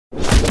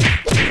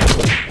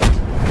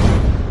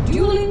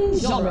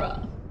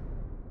genre.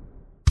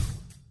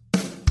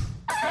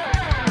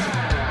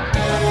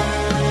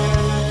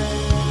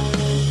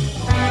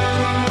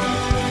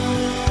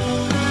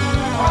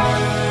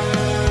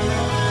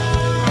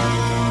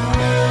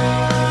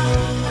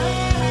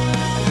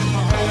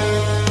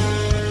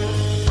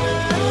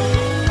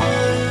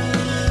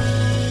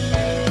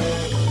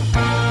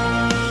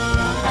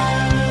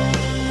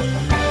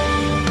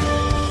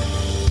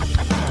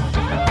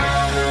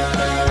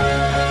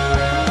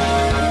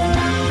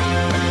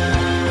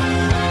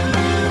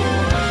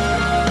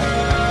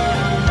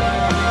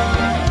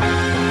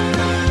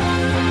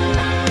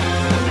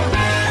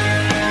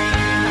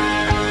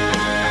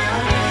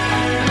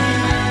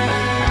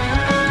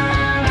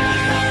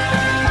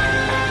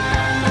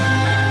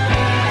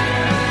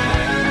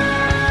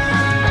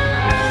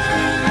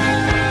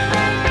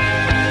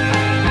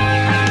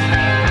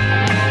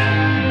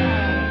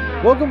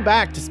 Welcome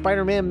back to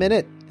Spider-Man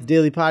Minute, the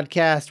daily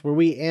podcast where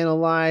we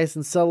analyze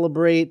and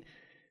celebrate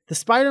the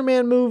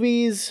Spider-Man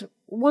movies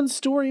one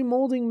story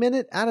molding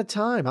minute at a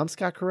time. I'm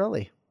Scott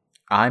Corelli.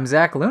 I'm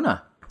Zach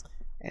Luna.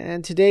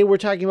 And today we're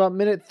talking about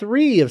minute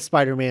 3 of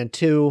Spider-Man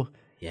 2.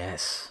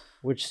 Yes.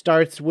 Which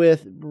starts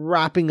with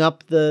wrapping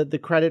up the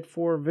credit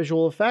for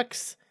visual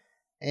effects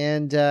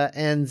and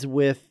ends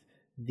with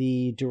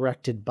the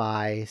directed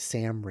by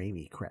Sam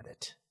Raimi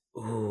credit.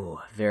 Ooh,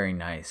 very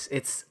nice.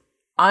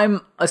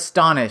 I'm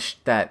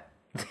astonished that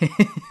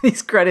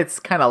these credits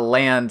kind of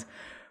land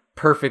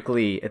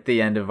perfectly at the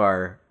end of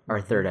our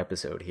third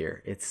episode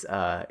here. It's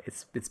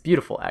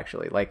beautiful,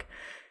 actually. Like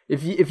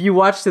if you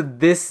watch to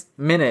this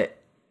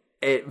minute,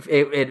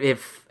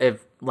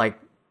 if like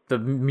the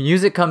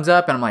music comes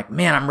up and I'm like,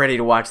 man, I'm ready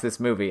to watch this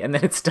movie, and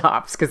then it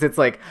stops because it's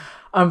like,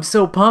 I'm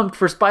so pumped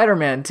for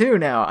Spider-Man 2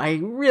 now. I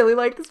really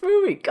like this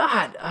movie.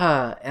 God,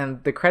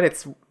 and the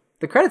credits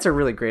are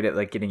really great at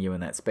like getting you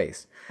in that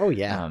space. Oh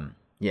yeah.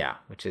 Yeah,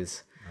 which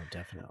is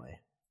definitely.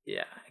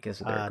 Yeah, I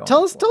guess what they're going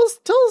tell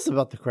for. us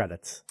about the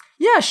credits.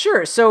 Yeah,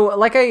 sure. So,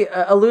 like I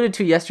alluded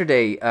to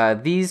yesterday,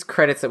 these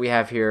credits that we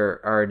have here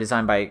are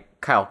designed by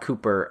Kyle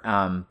Cooper,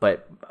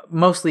 but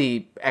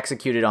mostly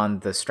executed on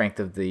the strength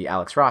of the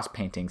Alex Ross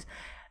paintings.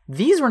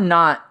 These were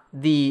not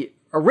the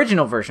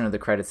original version of the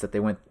credits that they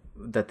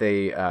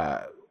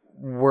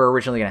were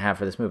originally going to have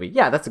for this movie.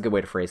 Yeah, that's a good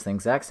way to phrase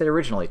things. Zach said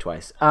originally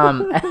twice.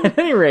 At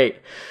any rate,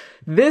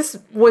 this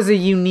was a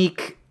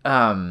unique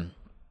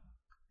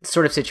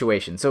sort of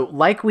situation. So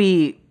like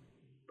we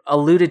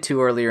alluded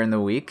to earlier in the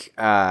week,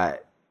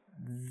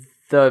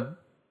 the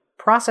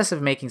process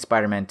of making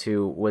Spider-Man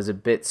 2 was a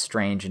bit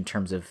strange in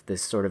terms of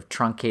this sort of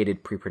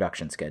truncated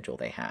pre-production schedule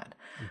they had,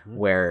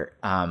 where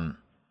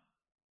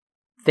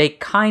they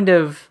kind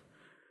of...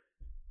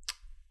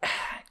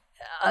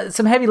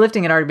 some heavy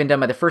lifting had already been done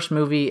by the first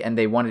movie, and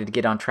they wanted to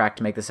get on track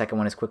to make the second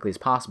one as quickly as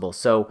possible.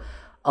 So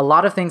a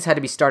lot of things had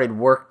to be started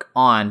work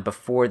on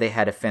before they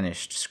had a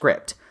finished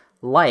script,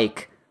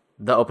 like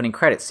the opening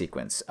credits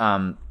sequence.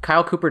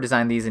 Kyle Cooper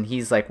designed these, and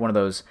he's like one of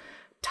those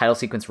title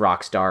sequence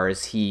rock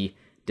stars. He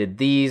did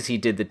these. He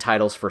did the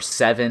titles for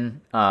Seven.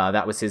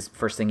 That was his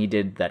first thing he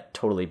did that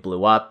totally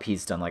blew up.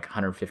 He's done like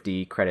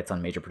 150 credits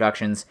on major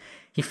productions.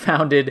 He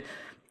founded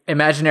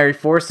Imaginary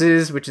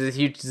Forces, which is a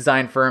huge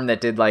design firm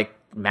that did like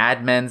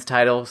Mad Men's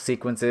title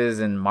sequences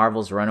and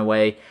Marvel's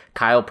Runaways.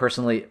 Kyle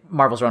personally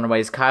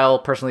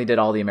did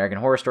all the American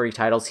Horror Story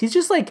titles. He's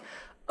just like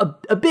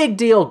a big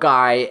deal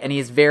guy, and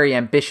he's very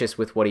ambitious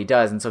with what he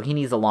does, and so he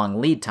needs a long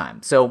lead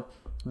time. So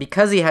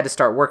because he had to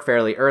start work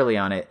fairly early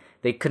on it,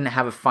 they couldn't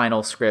have a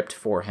final script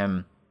for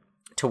him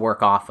to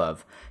work off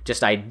of,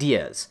 just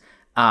ideas.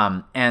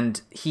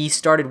 And he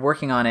started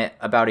working on it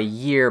about a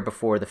year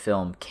before the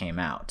film came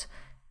out.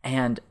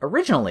 And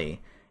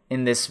originally,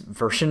 in this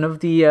version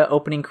of the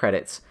opening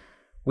credits,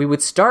 we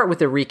would start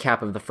with a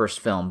recap of the first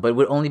film, but it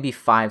would only be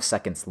 5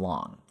 seconds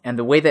long. And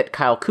the way that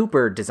Kyle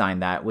Cooper designed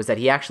that was that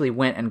he actually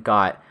went and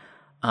got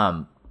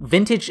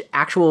vintage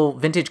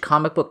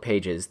comic book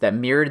pages that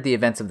mirrored the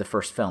events of the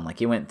first film. Like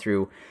he went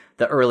through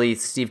the early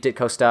Steve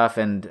Ditko stuff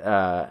and, did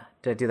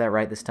I do that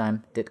right this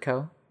time?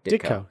 Ditko?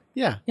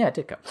 Yeah. Yeah,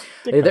 Ditko.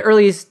 The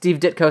early Steve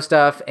Ditko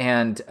stuff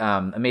and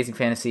Amazing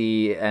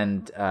Fantasy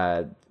and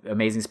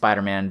Amazing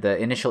Spider-Man, the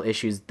initial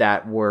issues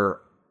that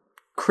were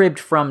cribbed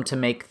from to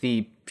make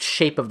the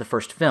shape of the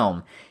first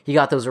film. He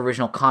got those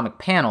original comic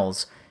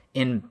panels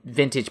in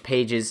vintage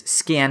pages,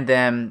 scanned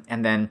them,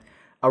 and then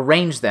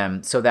arranged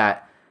them so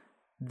that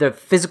the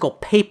physical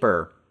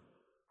paper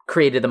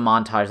created the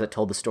montage that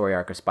told the story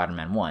arc of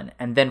Spider-Man 1.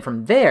 And then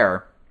from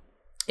there,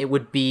 it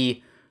would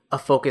be a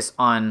focus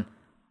on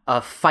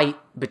a fight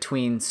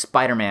between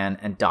Spider-Man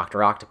and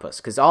Dr. Octopus.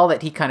 Because all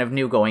that he kind of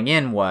knew going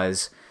in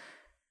was,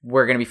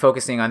 we're going to be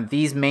focusing on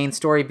these main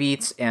story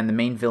beats, and the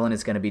main villain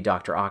is going to be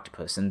Dr.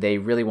 Octopus. And they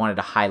really wanted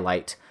to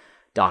highlight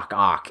Doc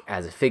Ock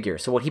as a figure.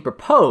 So what he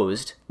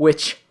proposed,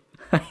 which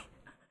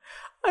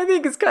I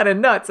think is kind of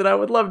nuts, and I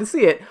would love to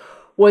see it,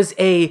 was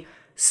a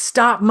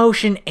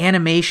stop-motion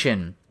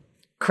animation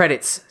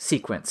credits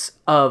sequence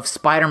of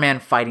Spider-Man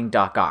fighting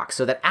Doc Ock.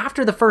 So that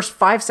after the first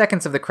 5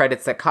 seconds of the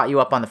credits that caught you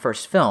up on the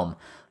first film,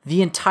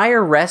 the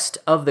entire rest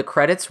of the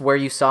credits where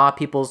you saw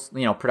people's,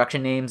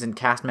 production names and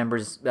cast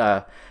members'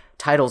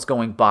 titles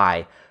going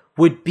by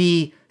would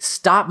be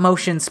stop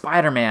motion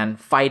Spider-Man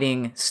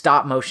fighting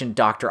stop motion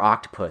Dr.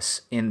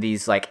 Octopus in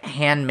these like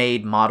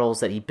handmade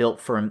models that he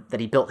built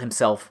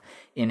himself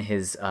in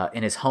his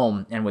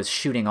home and was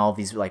shooting all of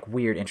these like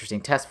weird, interesting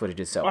test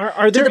footages. So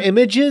are there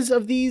images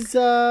of these?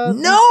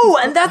 No,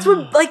 and that's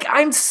what like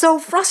I'm so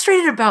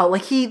frustrated about.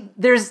 Like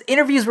there's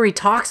interviews where he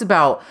talks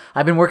about,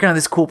 I've been working on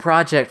this cool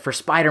project for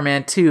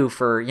Spider-Man 2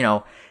 for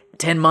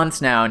 10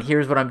 months now, and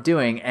here's what I'm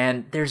doing,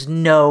 and there's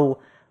no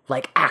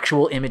like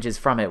actual images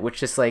from it, which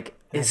just like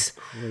is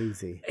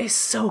crazy. It's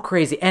so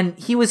crazy, and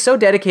he was so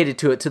dedicated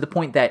to it to the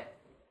point that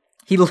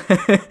he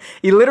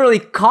literally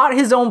caught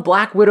his own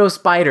Black Widow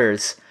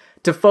spiders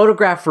to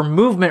photograph for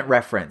movement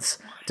reference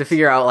to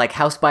figure out like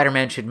how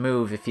Spider-Man should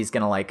move if he's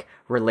gonna like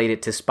relate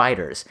it to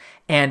spiders.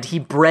 And he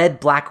bred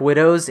Black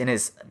Widows in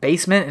his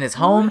basement in his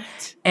home,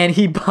 and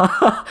he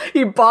bought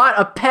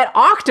a pet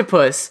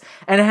octopus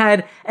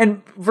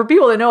and for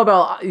people that know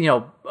about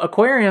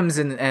aquariums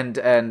and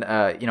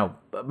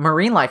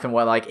marine life and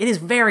what, like, it is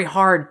very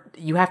hard.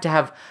 You have to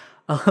have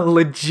a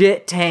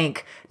legit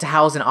tank to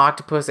house an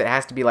octopus. It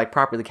has to be like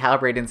properly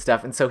calibrated and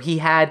stuff. And so he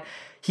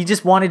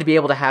just wanted to be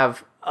able to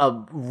have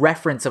a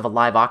reference of a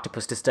live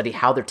octopus to study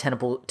how their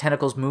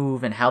tentacles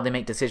move and how they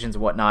make decisions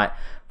and whatnot,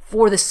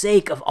 for the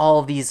sake of all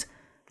of these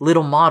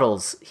little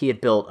models he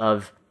had built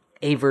of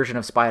a version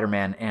of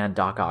Spider-Man and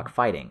Doc Ock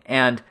fighting.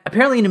 And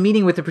apparently in a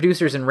meeting with the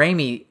producers and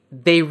Raimi,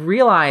 they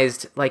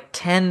realized like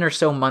 10 or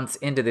so months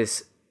into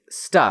this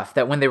stuff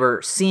that when they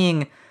were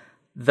seeing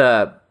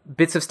the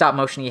bits of stop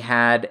motion he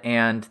had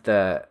and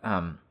the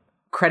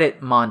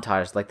credit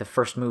montage, like the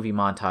first movie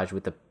montage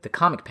with the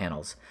comic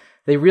panels,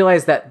 they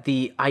realized that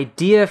the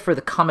idea for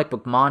the comic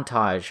book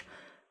montage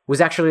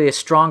was actually a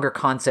stronger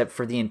concept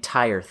for the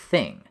entire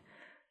thing.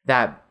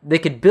 That they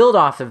could build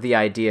off of the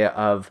idea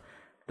of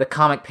the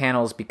comic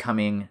panels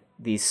becoming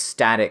these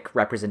static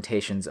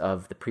representations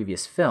of the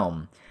previous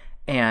film,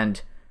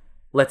 and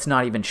let's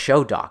not even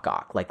show Doc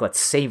Ock. Like, let's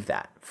save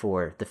that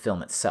for the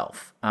film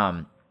itself.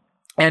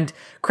 And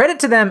credit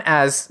to them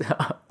as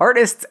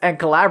artists and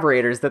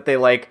collaborators that they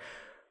like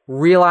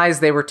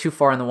realized they were too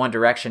far in the one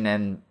direction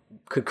and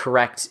could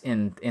correct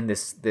in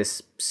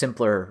this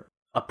simpler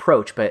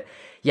approach. But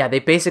yeah, they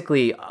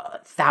basically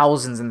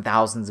thousands and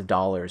thousands of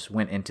dollars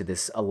went into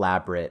this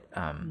elaborate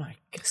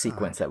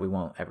sequence that we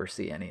won't ever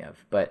see any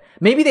of. But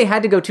maybe they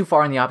had to go too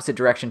far in the opposite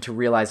direction to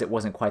realize it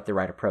wasn't quite the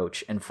right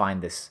approach and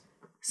find this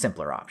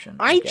simpler option.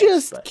 I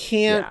guess,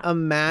 can't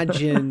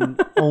imagine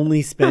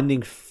only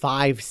spending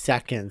 5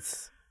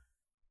 seconds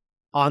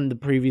on the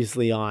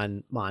previously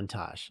on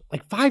montage.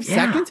 Like 5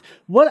 seconds?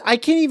 What? I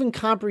can't even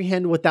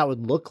comprehend what that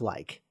would look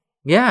like.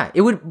 Yeah,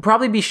 it would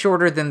probably be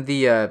shorter than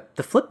the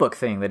flipbook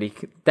thing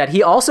that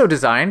he also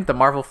designed, the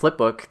Marvel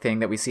flipbook thing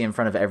that we see in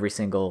front of every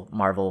single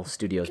Marvel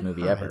Studios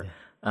movie ever.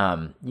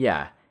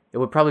 Yeah, it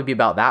would probably be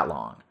about that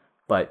long,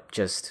 but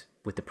just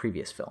with the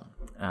previous film.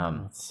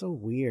 It's so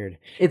weird.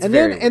 And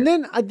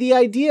then the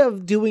idea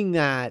of doing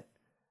that,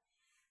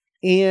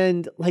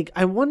 and like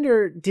I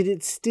wonder, did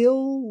it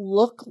still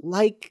look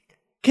like?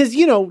 Because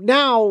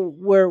now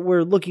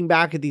we're looking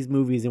back at these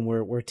movies and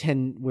we're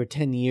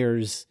 10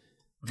 years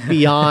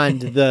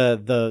beyond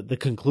the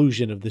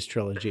conclusion of this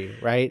trilogy,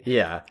 right?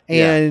 Yeah.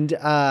 And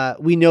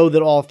we know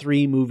that all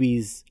three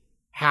movies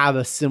have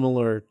a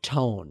similar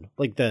tone,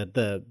 like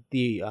the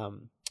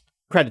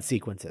credit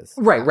sequences.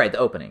 Right, the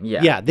opening.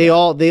 Yeah. Yeah, they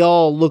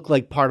all look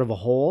like part of a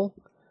whole.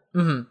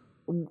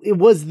 Mm-hmm.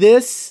 Was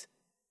this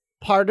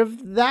part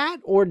of that,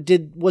 or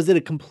was it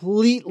a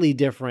completely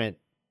different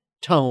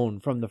tone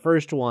from the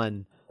first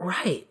one?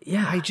 Right.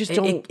 Yeah. I just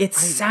don't. It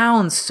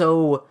sounds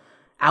so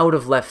out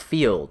of left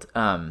field.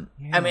 I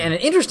mean, an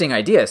interesting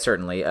idea,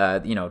 certainly,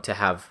 to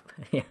have,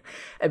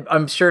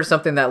 I'm sure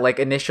something that like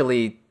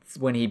initially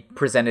when he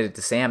presented it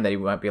to Sam that he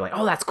might be like,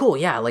 oh, that's cool.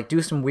 Yeah. Like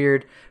do some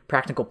weird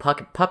practical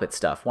puppet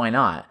stuff. Why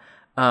not?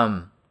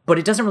 But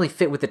it doesn't really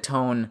fit with the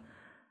tone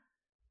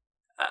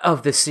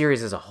of the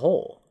series as a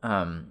whole.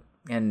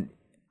 And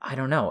I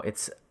don't know.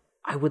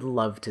 I would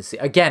love to see,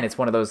 again, it's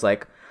one of those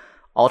like,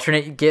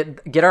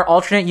 get our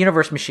alternate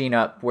universe machine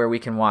up where we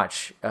can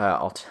watch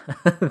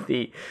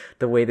the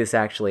way this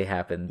actually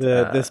happened.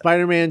 The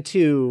Spider-Man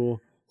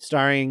 2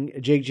 starring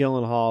Jake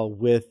Gyllenhaal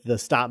with the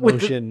stop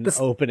motion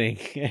opening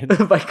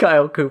by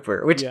Kyle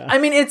Cooper, which I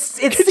mean it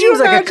seems could you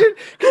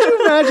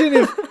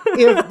imagine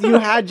if you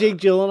had Jake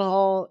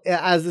Gyllenhaal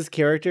as this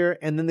character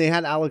and then they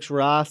had Alex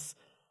Ross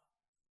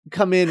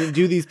come in and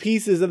do these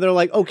pieces and they're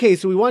like, okay,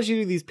 so we want you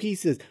to do these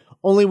pieces,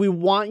 only we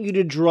want you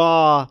to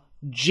draw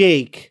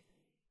Jake,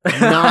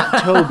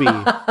 not Toby.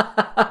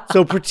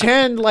 So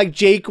pretend like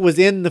Jake was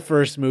in the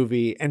first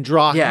movie and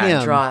draw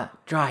him.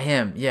 Draw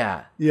him.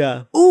 Yeah.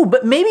 Yeah. Ooh,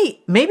 but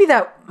maybe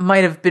that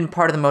might have been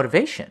part of the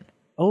motivation.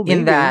 Oh, maybe.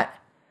 In that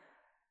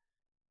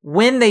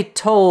when they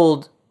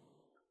told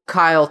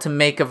Kyle to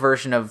make a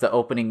version of the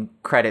opening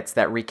credits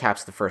that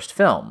recaps the first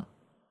film,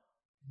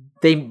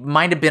 they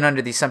might have been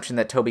under the assumption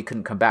that Toby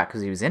couldn't come back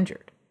because he was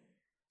injured.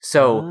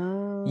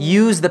 So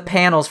use the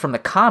panels from the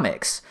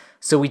comics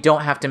so we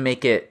don't have to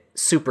make it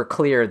super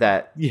clear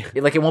that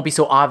like it won't be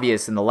so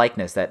obvious in the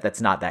likeness that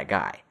that's not that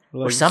guy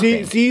or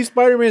something. See,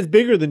 Spider-Man's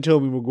bigger than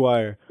Tobey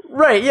Maguire.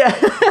 Right, yeah.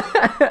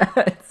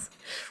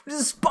 This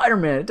is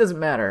Spider-Man. It doesn't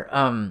matter.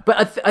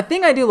 But a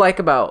thing I do like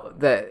about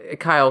the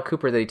Kyle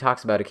Cooper that he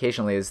talks about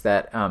occasionally is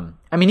that,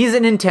 I mean, he's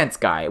an intense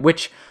guy,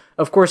 which,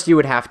 of course, you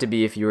would have to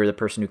be if you were the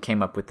person who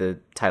came up with the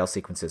title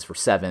sequences for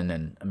Seven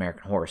and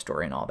American Horror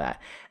Story and all that.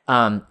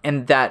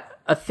 And that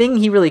a thing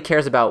he really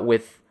cares about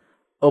with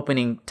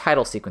opening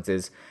title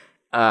sequences,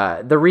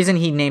 the reason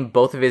he named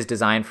both of his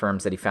design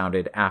firms that he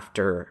founded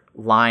after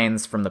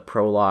lines from the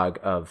prologue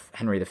of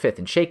Henry V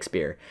in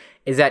Shakespeare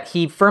is that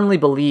he firmly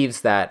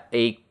believes that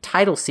a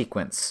title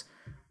sequence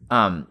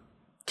can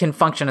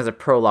function as a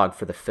prologue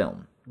for the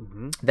film.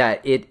 Mm-hmm.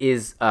 That it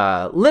is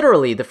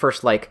literally the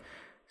first like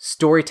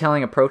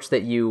storytelling approach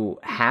that you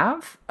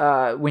have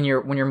when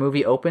your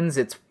movie opens.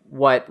 It's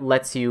what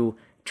lets you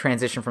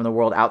transition from the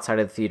world outside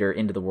of the theater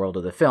into the world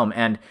of the film.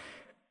 And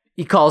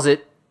he calls out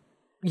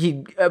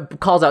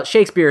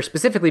Shakespeare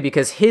specifically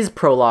because his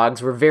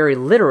prologues were very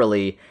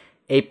literally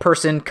a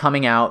person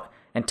coming out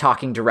and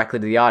talking directly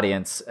to the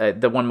audience.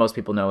 The one most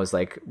people know is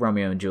like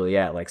Romeo and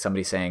Juliet, like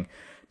somebody saying,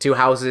 "Two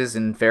houses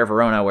in fair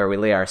Verona where we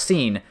lay our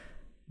scene,"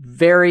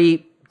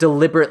 very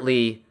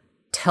deliberately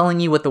telling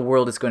you what the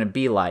world is going to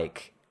be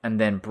like and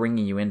then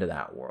bringing you into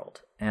that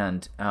world.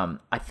 And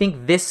I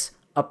think this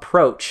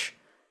approach,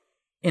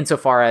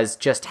 insofar as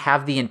just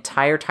have the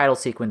entire title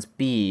sequence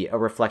be a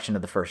reflection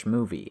of the first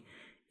movie,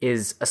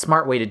 is a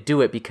smart way to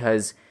do it,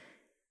 because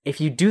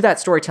if you do that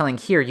storytelling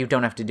here, you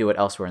don't have to do it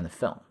elsewhere in the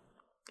film.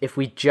 If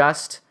we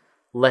just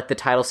let the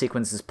title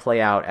sequences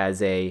play out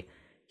as a,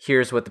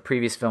 here's what the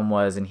previous film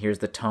was and here's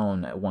the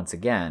tone once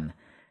again,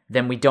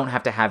 then we don't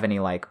have to have any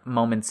like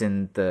moments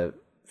in the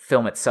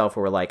film itself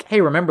where we're like, hey,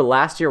 remember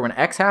last year when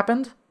X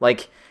happened?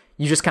 Like,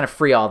 you just kind of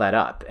free all that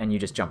up and you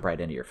just jump right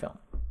into your film.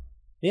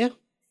 Yeah.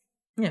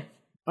 Yeah.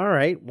 All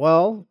right.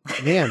 Well,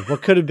 man,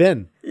 what could have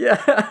been?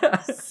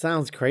 Yeah.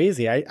 Sounds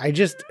crazy.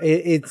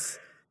 It's,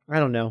 I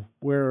don't know.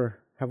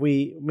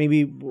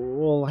 Maybe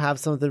we'll have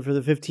something for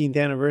the 15th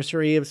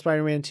anniversary of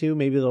Spider-Man 2.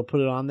 Maybe they'll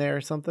put it on there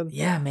or something.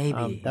 Yeah,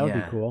 maybe. That would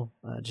be cool.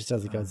 Just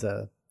as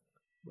a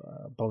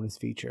bonus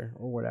feature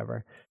or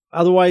whatever.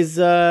 Otherwise,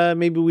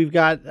 maybe we've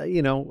got,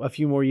 a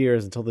few more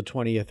years until the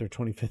 20th or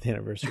 25th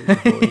anniversary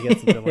before we get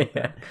something like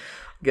that.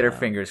 Get our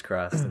fingers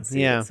crossed and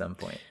see at some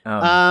point.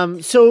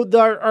 So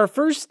our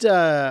first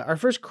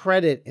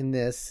credit in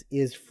this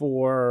is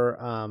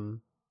for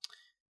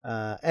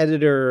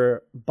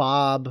editor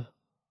Bob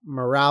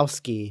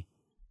Murawski,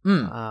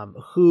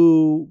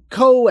 who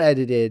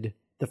co-edited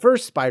the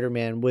first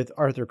Spider-Man with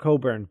Arthur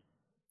Coburn.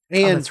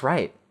 And that's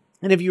right.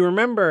 And if you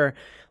remember,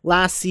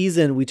 last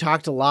season we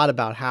talked a lot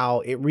about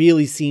how it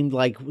really seemed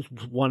like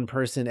one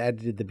person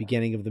edited the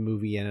beginning of the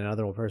movie and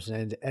another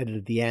person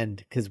edited the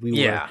end, because we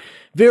were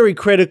very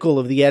critical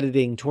of the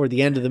editing toward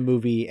the end of the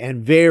movie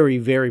and very,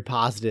 very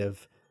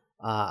positive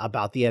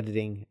about the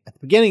editing at the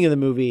beginning of the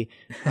movie.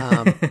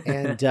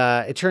 And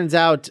it turns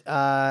out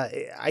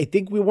I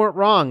think we weren't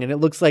wrong, and it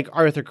looks like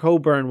Arthur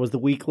Coburn was the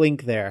weak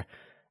link there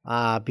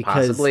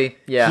because possibly,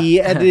 yeah. He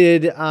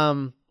edited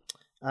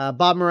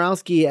Bob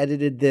Murawski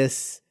edited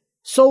this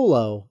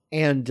solo,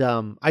 and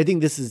I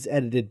think this is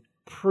edited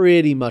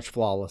pretty much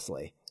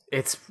flawlessly.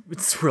 It's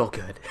real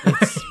good.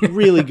 It's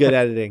really good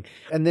editing.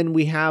 And then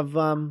we have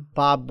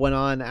Bob went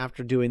on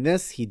after doing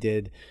this. He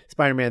did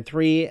Spider-Man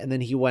 3, and then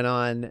he went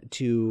on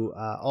to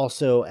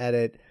also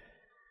edit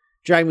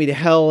Drag Me to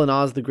Hell and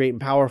Oz the Great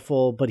and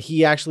Powerful. But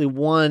he actually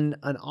won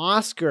an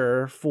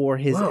Oscar for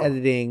his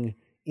editing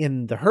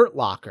in The Hurt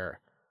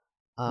Locker.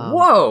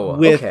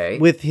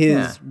 With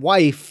his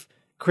wife,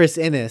 Chris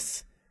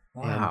Innes.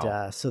 Wow.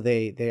 And so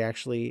they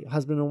actually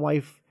husband and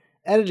wife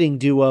editing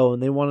duo,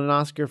 and they won an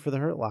Oscar for The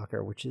Hurt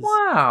Locker, which is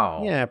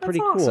pretty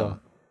cool.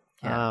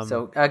 Yeah.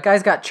 So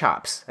guy's got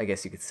chops, I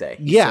guess you could say.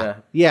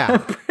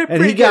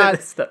 And he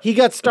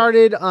got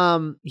started.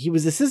 He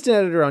was assistant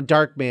editor on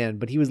Darkman,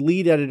 but he was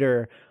lead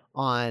editor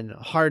on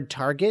Hard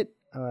Target,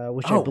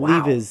 which I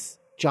believe is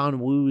John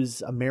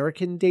Woo's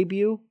American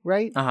debut,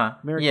 right?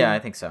 American? Yeah, I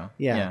think so.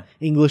 Yeah.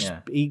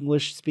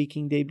 English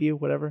speaking debut,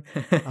 whatever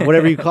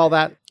you call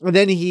that. And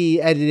then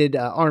he edited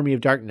Army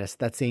of Darkness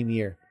that same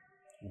year.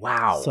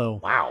 Wow.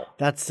 So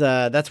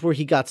that's where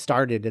he got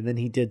started, and then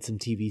he did some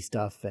TV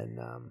stuff and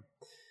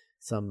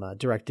some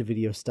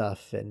direct-to-video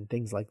stuff and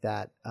things like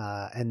that,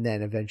 and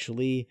then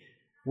eventually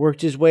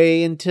worked his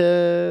way into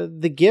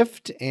The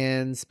Gift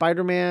and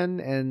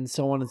Spider-Man and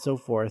so on and so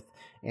forth.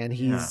 And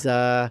he's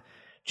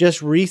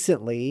just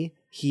recently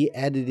he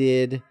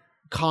edited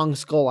Kong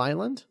Skull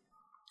Island.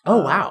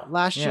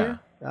 Last year.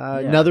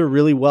 Another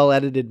really well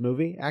edited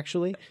movie,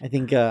 actually. I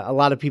think a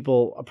lot of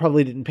people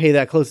probably didn't pay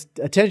that close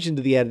attention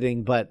to the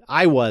editing, but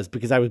I was,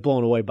 because I was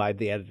blown away by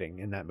the editing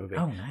in that movie.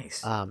 Oh,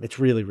 nice. It's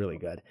really, really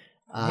good.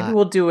 Maybe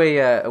we'll do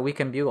a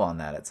Weekend Bugle on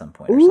that at some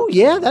point. Ooh,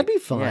 yeah, that'd be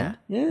fun.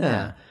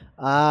 Yeah.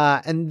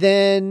 And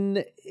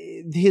then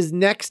his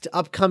next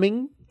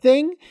upcoming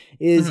thing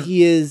is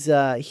he is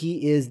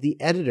the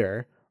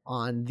editor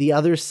on The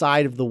Other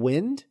Side of the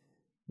Wind,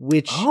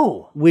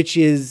 which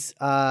is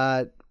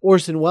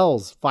Orson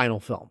Welles' final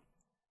film.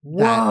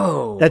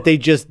 That they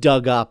just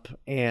dug up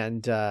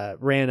and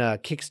ran a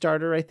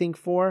Kickstarter, I think,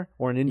 for,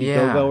 or an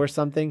Indiegogo or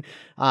something,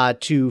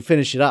 to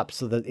finish it up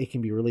so that it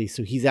can be released.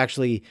 So he's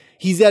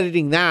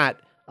editing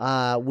that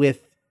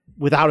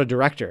without a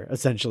director,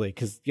 essentially,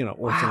 because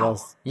Orson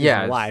Welles is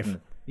alive.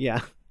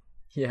 Yeah.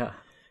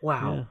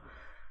 Wow. Yeah.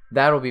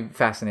 That'll be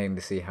fascinating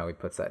to see how he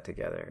puts that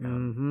together.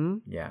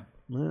 Yeah.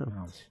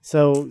 Wow.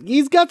 So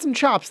he's got some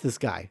chops, this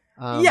guy.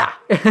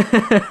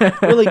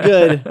 Really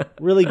good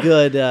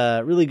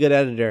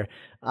editor.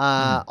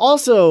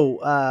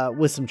 Also,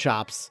 with some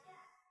chops,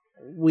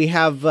 we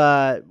have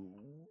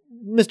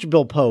Mr.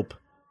 Bill Pope.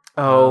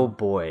 Oh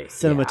boy,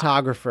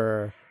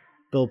 cinematographer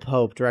Bill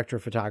Pope, director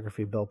of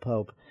photography Bill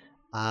Pope.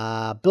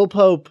 Bill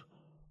Pope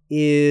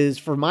is,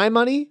 for my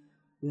money,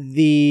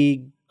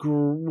 one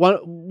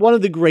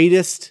of the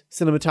greatest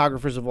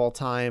cinematographers of all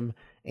time,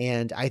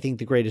 and I think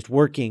the greatest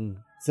working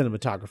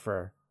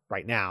cinematographer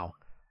right now.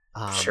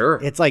 Sure.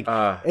 It's like,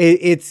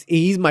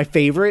 he's my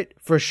favorite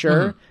for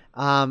sure.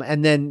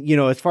 And then,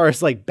 as far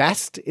as like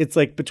best, it's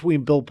like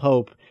between Bill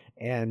Pope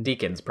and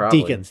Deakins,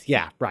 probably. Deakins.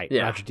 Yeah. Right.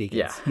 Yeah. Roger Deakins.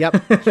 Yeah.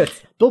 Yep.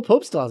 Bill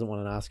Pope still hasn't won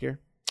an Oscar.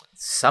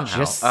 Somehow.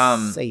 Just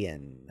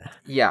saying.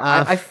 Yeah.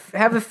 I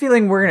have a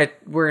feeling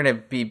we're going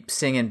to be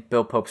singing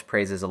Bill Pope's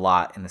praises a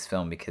lot in this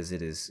film because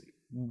it is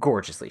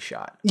gorgeously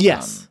shot.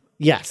 Yes.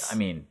 Yes. I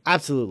mean,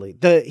 absolutely.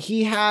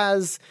 He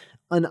has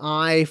an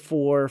eye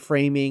for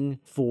framing,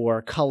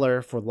 for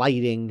color, for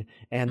lighting,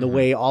 and the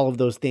way all of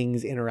those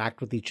things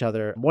interact with each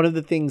other. One of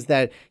the things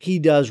that he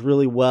does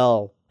really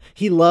well,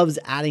 he loves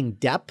adding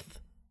depth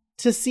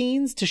to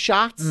scenes, to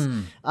shots.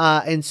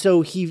 And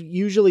so he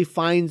usually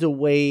finds a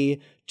way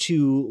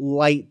to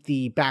light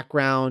the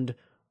background,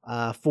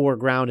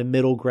 foreground, and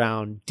middle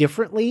ground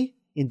differently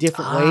in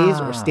different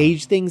ways, or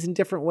stage things in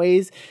different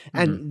ways.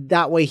 And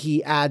that way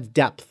he adds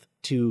depth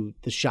to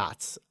the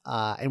shots.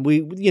 And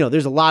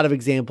there's a lot of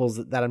examples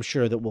that I'm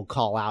sure that we'll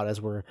call out as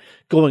we're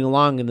going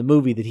along in the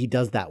movie that he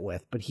does that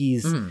with, but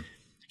he's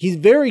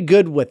very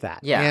good with that.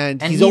 Yeah.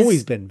 And he's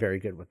always been very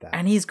good with that.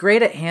 And he's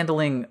great at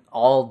handling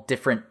all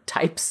different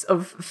types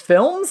of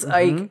films.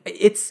 Like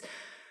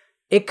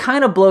it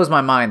kind of blows my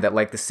mind that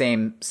like the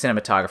same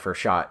cinematographer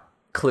shot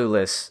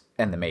Clueless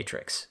and The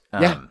Matrix.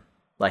 And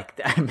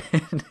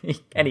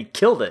he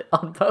killed it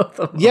on both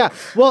of them. Yeah.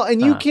 Well,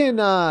 and you can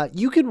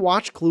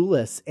watch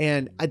Clueless,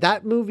 and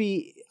that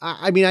movie,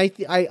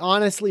 I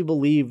honestly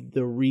believe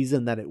the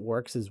reason that it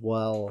works as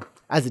well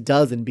as it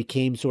does and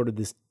became sort of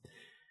this,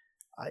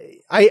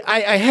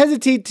 I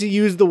hesitate to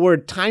use the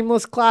word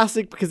timeless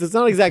classic because it's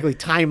not exactly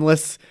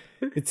timeless.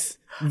 It's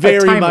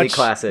very much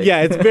classic.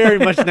 Yeah, it's very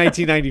much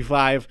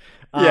 1995.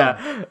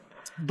 Yeah.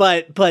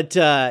 But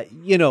I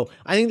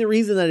think the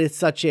reason that it's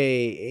such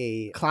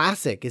a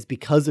classic is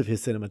because of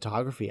his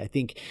cinematography. I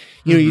think,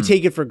 you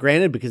take it for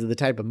granted because of the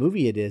type of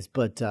movie it is,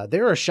 but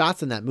there are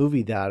shots in that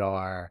movie that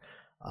are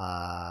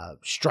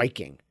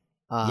striking.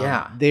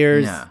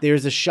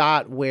 There's a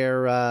shot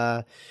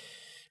where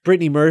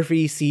Brittany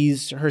Murphy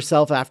sees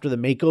herself after the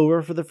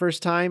makeover for the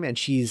first time, and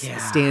she's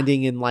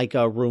standing in like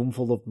a room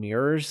full of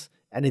mirrors,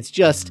 and it's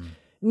just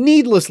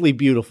needlessly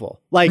beautiful.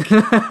 Like it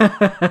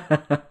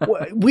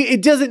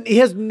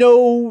has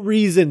no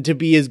reason to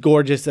be as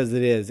gorgeous as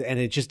it is, and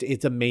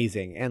it's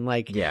amazing. And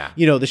like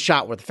the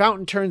shot where the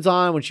fountain turns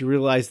on when she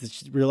realizes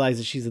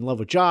she's in love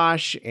with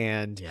Josh,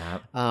 and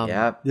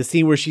the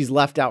scene where she's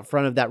left out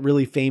front of that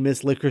really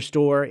famous liquor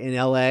store in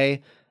LA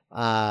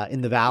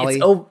in the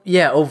valley.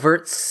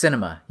 Overt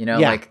cinema,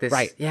 like this.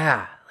 Right.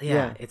 Yeah.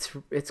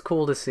 It's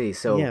cool to see.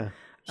 So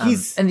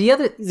he's God,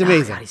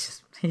 amazing.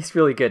 he's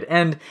really good.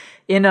 And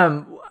in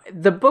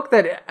the book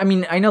that,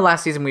 I know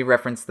last season we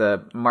referenced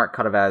the Mark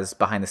Cotavaz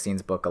behind the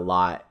scenes book a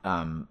lot,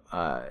 in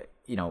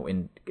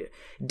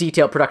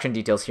production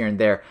details here and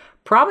there.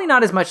 Probably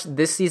not as much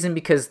this season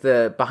because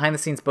the behind the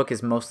scenes book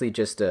is mostly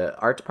just a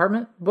art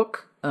department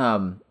book.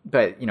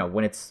 But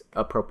when it's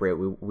appropriate,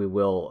 we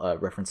will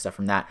reference stuff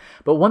from that.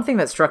 But one thing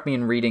that struck me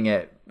in reading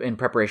it in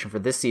preparation for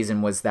this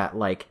season was that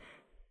like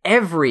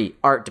every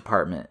art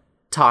department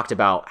talked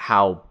about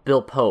how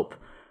Bill Pope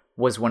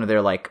was one of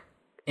their like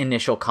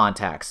initial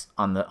contacts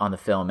on the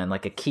film and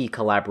like a key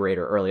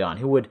collaborator early on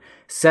who would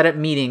set up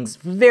meetings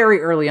very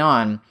early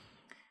on,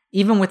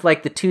 even with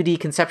like the 2D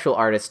conceptual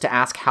artists, to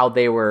ask how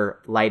they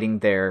were lighting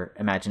their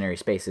imaginary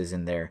spaces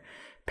in their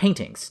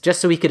paintings, just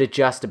so he could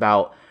adjust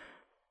about,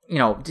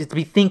 to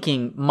be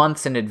thinking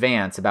months in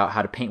advance about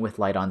how to paint with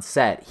light on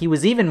set. He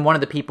was even one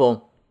of the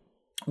people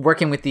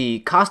working with the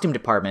costume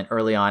department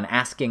early on,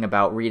 asking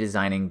about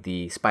redesigning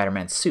the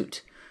Spider-Man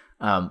suit,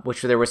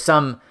 which there was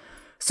some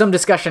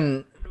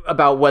discussion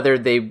about whether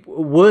they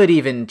would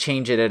even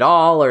change it at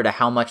all or to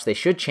how much they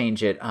should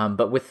change it.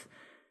 But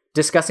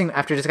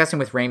after discussing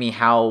with Raimi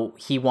how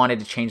he wanted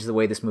to change the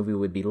way this movie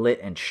would be lit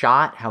and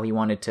shot, how he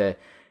wanted to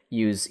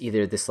use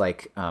either this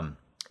like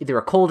either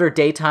a colder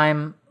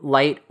daytime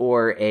light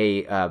or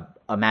a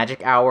a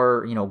magic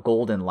hour,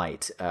 golden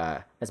light,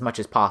 as much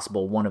as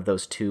possible, one of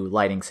those two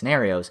lighting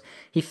scenarios.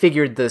 He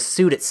figured the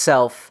suit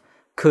itself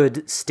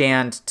could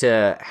stand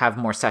to have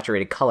more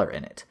saturated color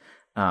in it.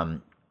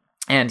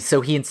 And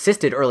so he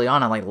insisted early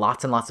on like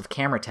lots and lots of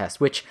camera tests,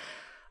 which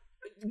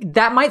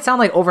that might sound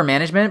like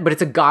overmanagement, but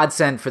it's a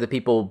godsend for the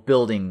people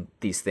building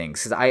these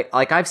things. 'Cause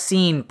I've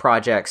seen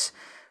projects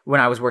when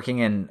I was working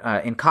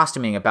in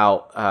costuming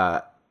about,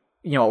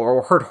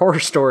 or heard horror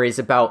stories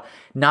about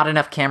not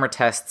enough camera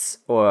tests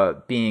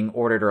being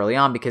ordered early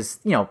on because,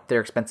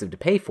 they're expensive to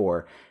pay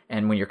for.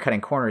 And when you're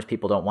cutting corners,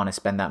 people don't want to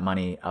spend that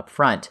money up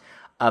front.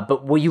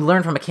 But what you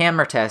learn from a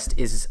camera test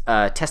is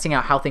testing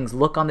out how things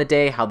look on the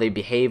day, how they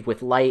behave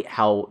with light,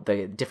 how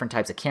the different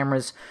types of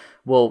cameras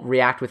will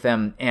react with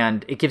them.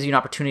 And it gives you an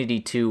opportunity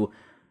to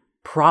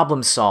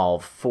problem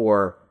solve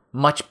for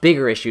much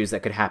bigger issues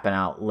that could happen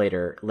out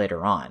later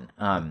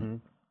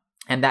on.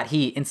 And that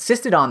he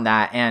insisted on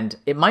that. And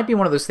it might be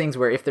one of those things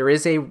where if there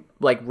is a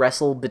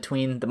wrestle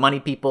between the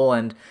money people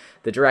and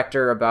the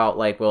director about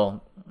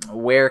well,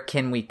 where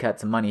can we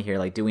cut some money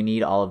here? Do we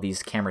need all of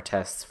these camera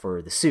tests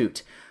for the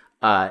suit?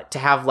 To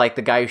have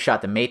the guy who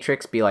shot The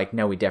Matrix be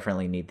no, we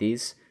definitely need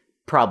these,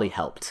 probably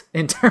helped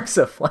in terms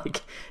of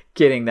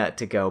getting that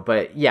to go.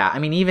 But yeah, I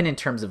mean, even in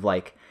terms of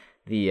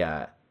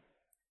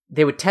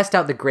they would test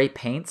out the gray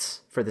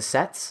paints for the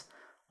sets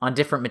on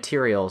different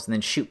materials and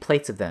then shoot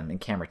plates of them in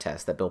camera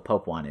tests that Bill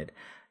Pope wanted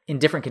in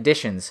different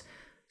conditions.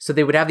 So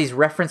they would have these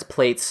reference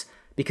plates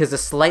because a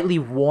slightly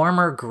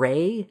warmer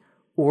gray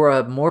or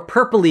a more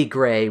purpley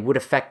gray would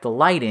affect the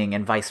lighting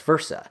and vice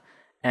versa,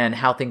 and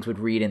how things would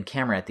read in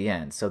camera at the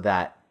end, so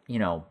that,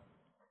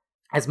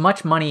 as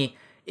much money,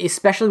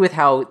 especially with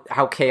how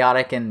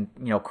chaotic and,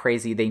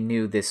 crazy they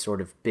knew this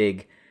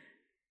big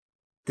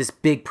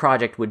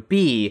project would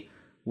be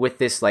with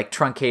this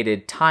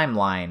truncated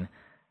timeline,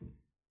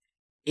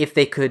 if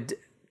they could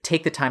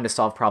take the time to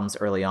solve problems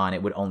early on,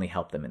 it would only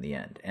help them in the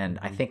end. And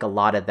I think a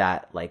lot of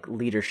that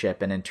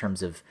leadership and in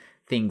terms of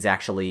things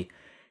actually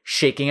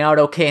shaking out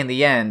okay in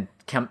the end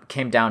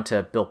came down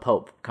to Bill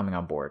Pope coming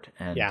on board.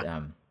 And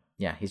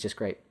yeah, he's just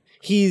great.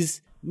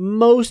 He's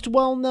most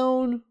well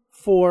known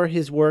for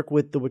his work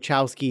with the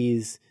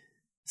Wachowskis,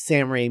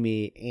 Sam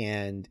Raimi,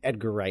 and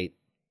Edgar Wright.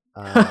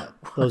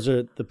 Those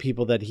are the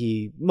people that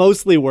he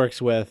mostly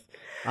works with.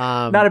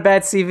 Not a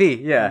bad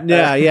CV.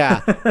 Yeah.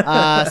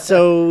 Yeah.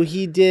 So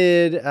he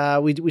did,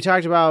 we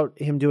talked about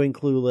him doing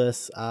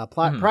Clueless.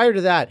 Prior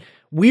to that,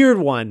 weird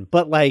one,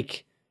 but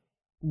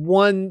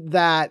one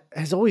that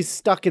has always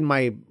stuck in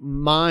my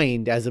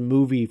mind as a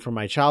movie from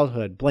my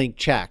childhood, Blank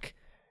Check.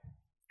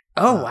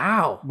 Oh,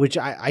 wow. Which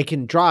I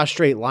can draw a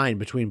straight line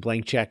between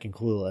Blank Check and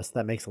Clueless.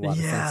 That makes a lot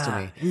of sense to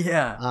me.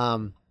 Yeah.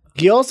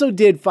 He also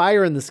did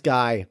Fire in the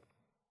Sky,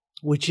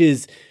 which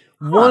is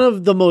one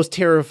of the most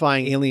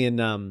terrifying alien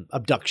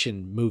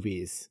abduction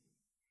movies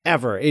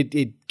ever.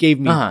 It gave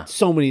me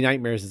so many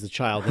nightmares as a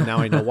child, and now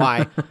I know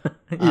why.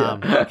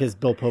 Because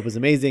Bill Pope is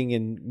amazing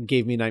and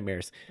gave me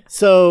nightmares.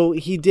 So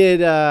he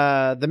did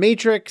The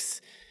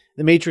Matrix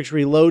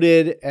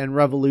Reloaded, and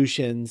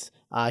Revolutions.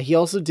 He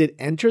also did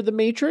Enter the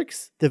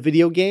Matrix, the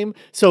video game.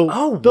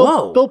 So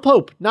Bill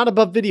Pope, not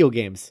above video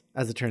games,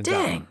 as it turns out.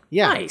 Dang.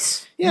 Yeah.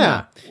 Nice.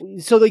 Yeah.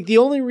 So the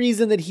only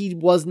reason that he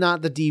was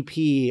not the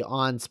DP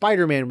on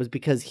Spider-Man was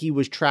because he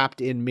was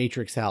trapped in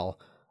Matrix Hell.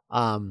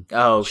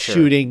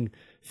 Shooting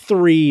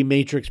 3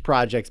 Matrix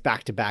projects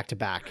back to back to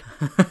back.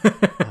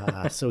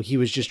 So he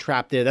was just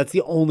trapped there. That's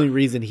the only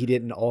reason he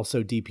didn't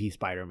also DP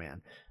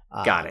Spider-Man.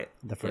 Got it.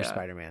 The first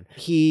Spider-Man.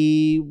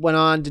 He went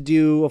on to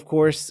do, of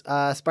course,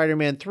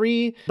 Spider-Man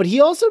 3, but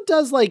he also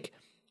does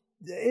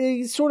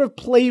sort of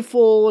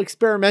playful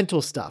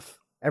experimental stuff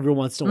every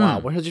once in a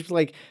while, where he'll just be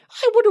I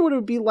wonder what it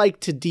would be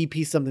like to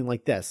DP something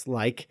like this,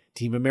 like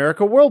Team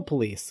America World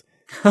Police.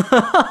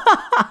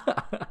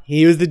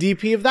 He was the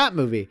DP of that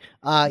movie.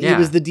 He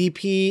was the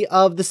DP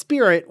of The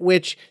Spirit,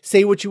 which,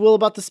 say what you will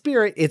about The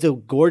Spirit, it's a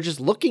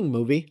gorgeous looking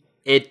movie.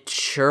 It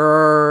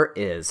sure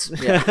is.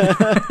 Yeah.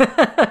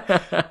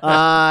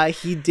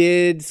 He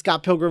did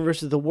Scott Pilgrim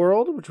versus the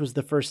World, which was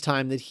the first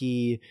time that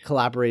he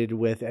collaborated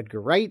with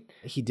Edgar Wright.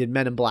 He did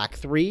Men in Black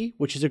 3,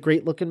 which is a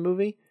great looking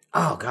movie.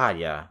 Oh, God,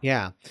 yeah.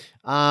 Yeah.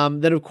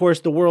 Then, of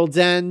course, The World's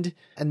End.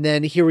 And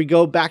then here we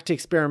go back to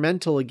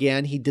experimental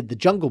again. He did The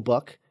Jungle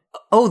Book.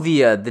 Oh,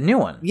 the new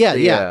one.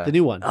 Yeah, the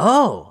new one.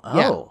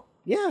 Oh.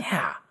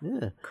 Yeah.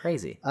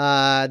 Crazy.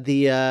 What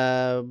is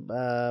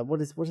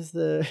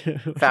the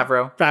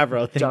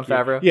Favreau? John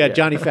Favreau. Yeah,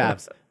 Johnny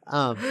Favs.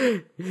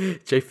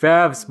 J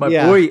Favs, my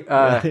boy.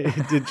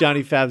 Did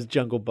Johnny Favs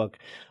Jungle Book.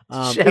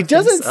 It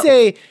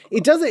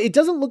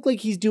doesn't look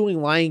like he's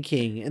doing Lion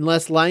King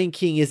unless Lion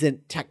King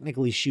isn't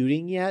technically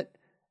shooting yet.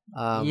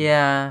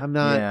 I'm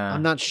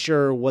not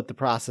sure what the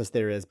process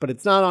there is, but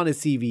it's not on his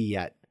CV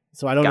yet.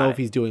 So I don't know if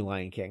he's doing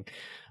Lion King.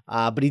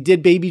 But he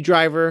did Baby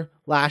Driver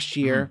last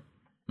year.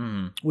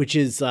 Which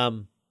is,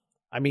 incredible.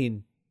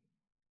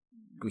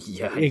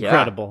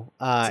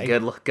 It's a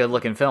good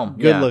looking film.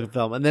 Good looking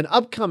film. And then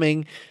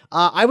upcoming,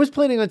 I was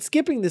planning on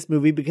skipping this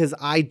movie because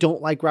I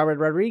don't like Robert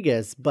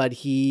Rodriguez, but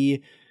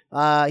he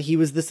he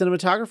was the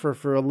cinematographer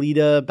for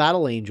Alita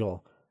Battle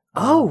Angel.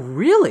 Oh,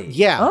 really?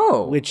 Yeah.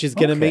 Oh, which is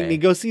going to make me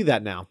go see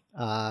that now.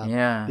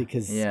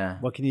 Because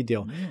what can you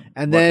do?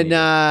 And then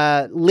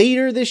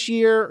later this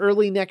year,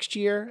 early next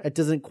year, it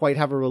doesn't quite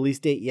have a release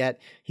date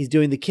yet. He's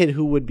doing The Kid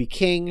Who Would Be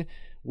King,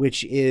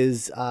 which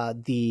is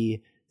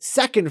the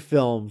second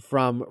film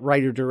from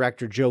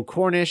writer-director Joe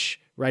Cornish,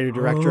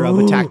 writer-director of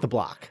Attack the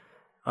Block.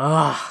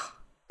 Oh,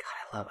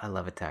 God, I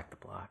love Attack the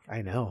Block.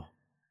 I know.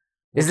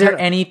 Is there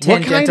any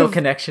tangential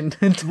connection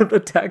to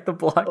Attack the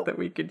Block that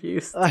we could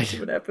use to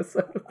do an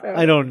episode about?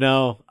 I don't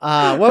know.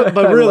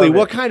 But really,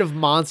 what kind of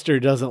monster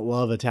doesn't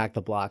love Attack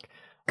the Block?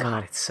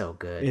 God, it's so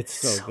good. It's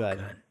so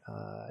good.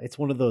 It's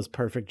one of those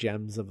perfect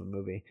gems of a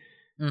movie.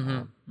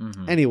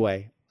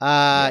 Anyway,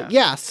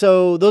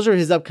 so those are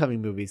his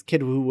upcoming movies: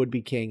 Kid Who Would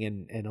Be King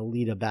and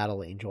Alita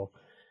Battle Angel.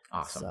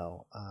 Awesome.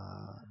 So,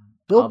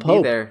 Bill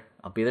Pope.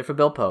 I'll be there for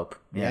Bill Pope.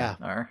 Yeah.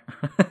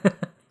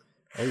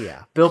 Oh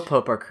yeah, Bill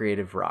Pope, our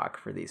creative rock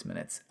for these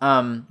minutes.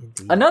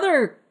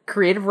 Another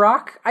creative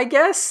rock, I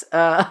guess.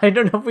 I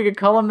don't know if we could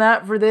call him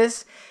that for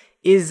this.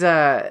 Is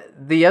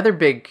the other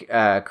big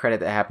credit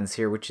that happens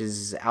here, which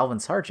is Alvin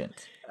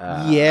Sargent.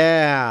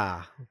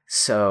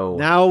 So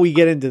now we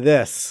get into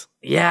this.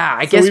 Yeah,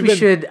 I guess we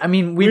should. I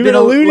mean, we've been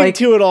alluding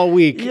to it all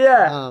week.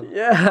 Yeah.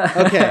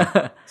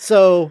 Okay,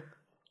 so.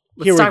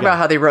 Let's talk about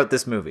how they wrote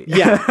this movie.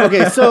 Yeah.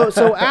 Okay. So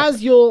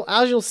as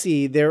you'll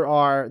see,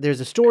 there's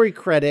a story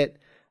credit.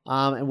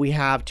 And we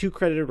have 2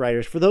 credited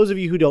writers. For those of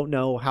you who don't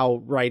know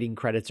how writing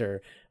credits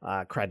are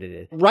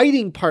credited,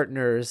 writing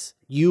partners,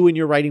 you and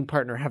your writing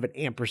partner have an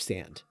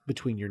ampersand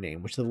between your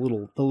name, which is the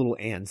little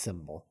and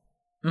symbol.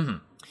 Mm-hmm.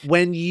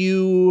 When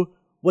you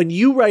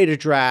write a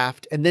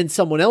draft and then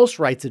someone else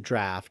writes a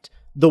draft,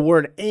 the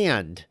word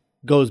 "and"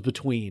 goes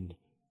between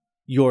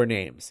your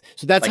names.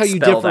 So that's how you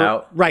spelled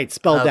out.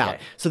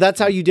 So that's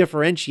how you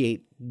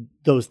differentiate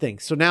those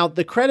things. So now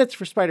the credits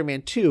for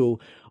Spider-Man 2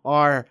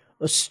 are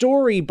a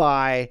story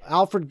by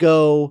Alfred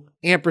Goh,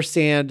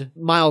 ampersand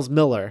Miles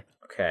Miller.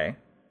 Okay.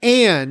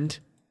 And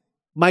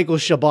Michael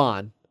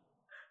Chabon.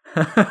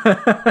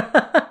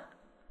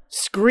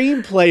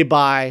 Screenplay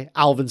by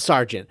Alvin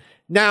Sargent.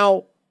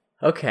 Now,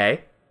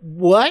 okay.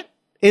 What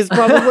is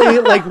probably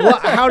like,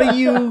 what? How do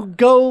you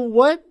go?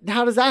 What?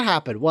 How does that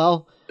happen?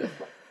 Well,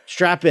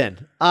 strap in.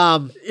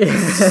 So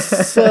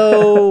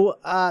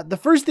the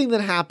first thing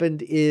that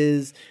happened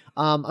is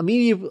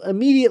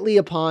immediately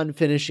upon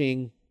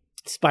finishing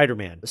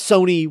Spider-Man,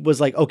 Sony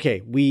was like,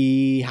 okay,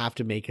 we have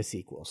to make a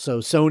sequel. So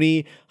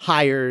Sony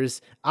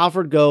hires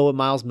Alfred Goh and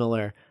Miles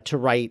Miller to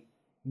write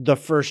the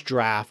first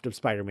draft of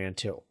Spider-Man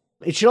 2.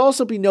 It should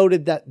also be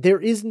noted that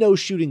there is no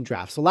shooting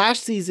draft. So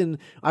last season,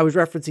 I was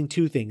referencing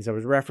 2 things. I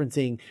was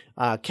referencing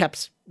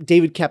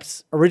David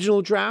Koepp's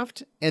original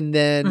draft, and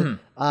then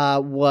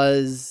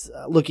was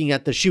looking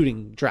at the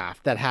shooting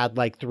draft that had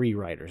like 3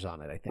 writers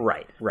on it, I think.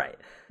 Right.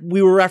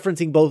 We were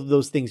referencing both of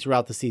those things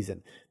throughout the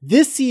season.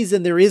 This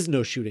season, there is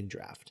no shooting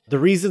draft. The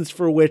reasons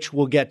for which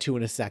we'll get to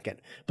in a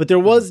second. But there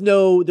was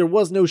no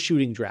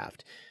shooting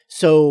draft.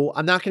 So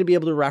I'm not going to be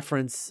able to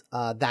reference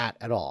that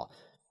at all.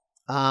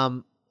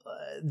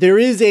 There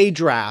is a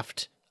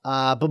draft,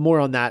 but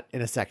more on that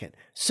in a second.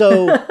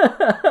 So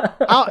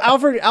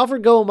Alfred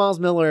Goh and Miles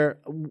Miller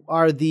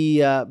are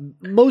the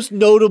most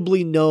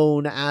notably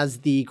known as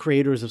the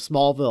creators of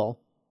Smallville.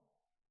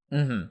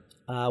 Mm-hmm.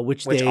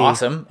 Which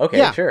awesome.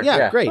 Okay, sure.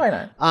 Yeah, great.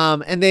 Why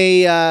not? And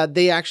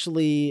they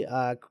actually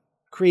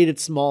created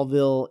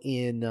Smallville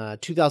in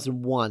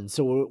 2001.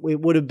 So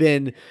it would have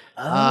been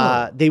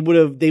they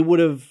would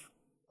have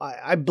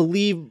I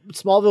believe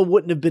Smallville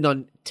wouldn't have been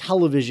on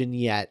television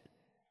yet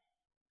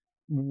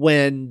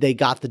when they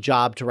got the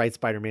job to write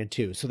Spider-Man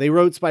 2. So they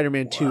wrote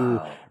Spider-Man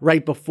 2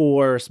 right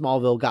before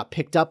Smallville got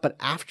picked up, but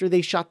after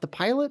they shot the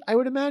pilot, I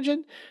would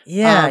imagine.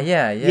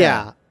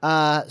 Yeah.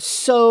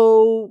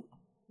 So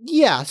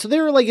they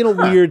were like in a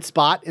weird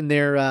spot in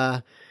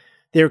their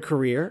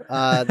career.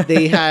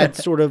 They had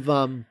sort of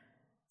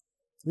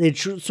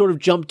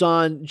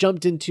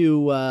jumped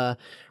into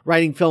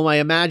writing film, I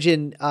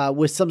imagine,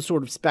 with some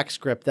sort of spec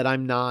script that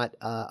I'm not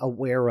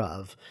aware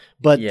of.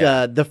 But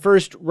the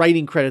first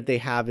writing credit they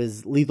have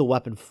is Lethal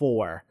Weapon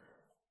 4.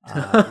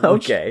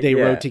 Which they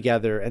wrote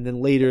together, and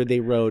then later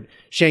they wrote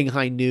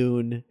Shanghai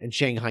Noon and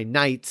Shanghai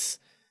Nights.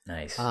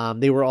 Nice.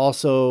 They were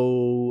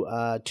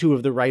also 2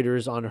 of the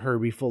writers on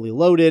Herbie Fully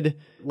Loaded.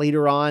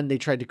 Later on, they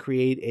tried to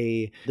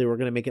they were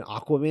going to make an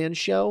Aquaman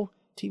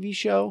TV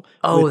show.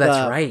 Oh,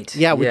 that's right.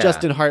 Yeah, with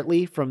Justin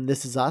Hartley from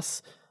This Is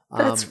Us.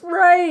 That's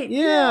right.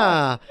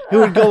 Yeah. Who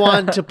would go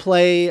on to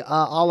play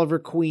Oliver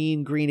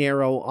Queen, Green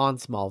Arrow on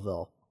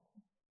Smallville.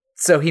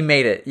 So he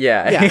made it.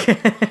 Yeah.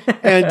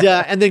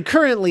 And then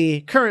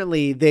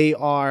currently they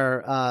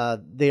are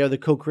the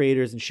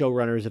co-creators and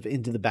showrunners of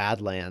Into the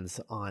Badlands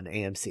on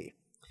AMC.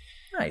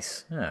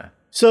 Nice. Yeah.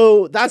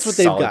 So that's what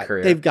they've got.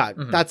 Career. They've got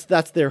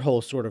that's their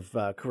whole sort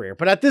of career.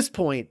 But at this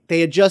point,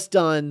 they had just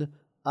done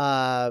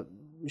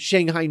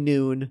Shanghai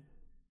Noon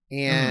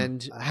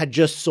and had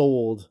just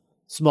sold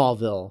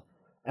Smallville,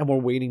 and were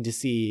waiting to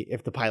see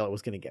if the pilot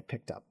was going to get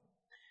picked up.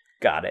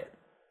 Got it.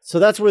 So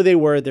that's where they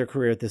were in their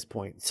career at this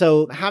point.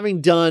 So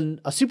having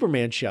done a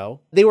Superman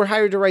show, they were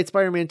hired to write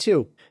Spider-Man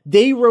 2.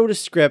 They wrote a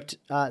script.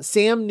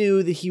 Sam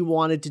knew that he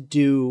wanted to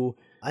do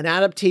an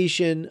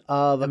adaptation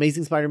of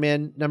Amazing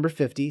Spider-Man number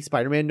 50,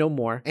 Spider-Man No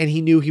More, and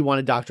he knew he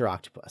wanted Dr.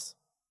 Octopus.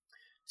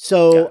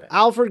 So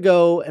Alfred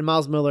Gough and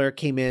Miles Miller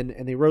came in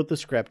and they wrote the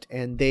script,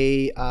 and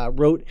they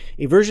wrote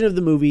a version of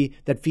the movie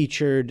that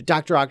featured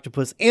Dr.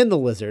 Octopus and the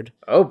Lizard.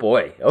 Oh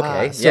boy.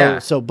 Okay.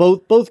 So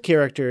both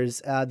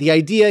characters. The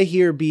idea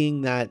here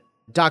being that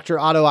Dr.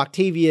 Otto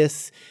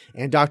Octavius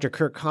and Dr.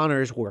 Kirk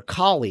Connors were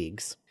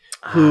colleagues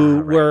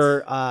who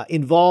were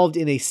involved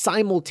in a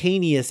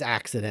simultaneous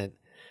accident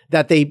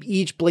that they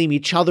each blame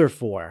each other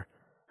for,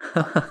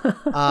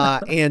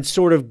 and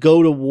sort of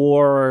go to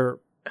war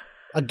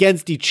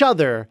against each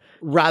other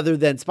rather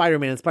than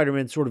Spider-Man. And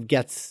Spider-Man sort of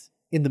gets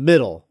in the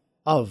middle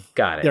of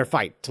their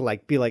fight to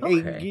like be like,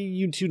 hey,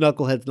 you two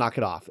knuckleheads, knock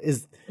it off,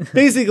 is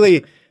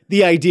basically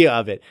the idea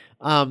of it.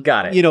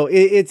 Got it. You know,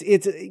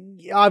 it's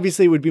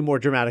obviously it would be more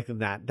dramatic than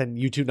that, than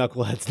you two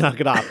knuckleheads, knock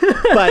it off.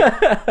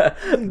 But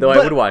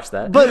I would watch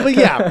that. But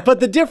yeah,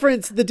 but the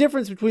difference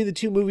between the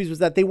two movies was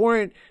that they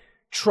weren't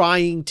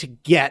trying to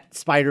get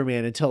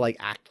Spider-Man until like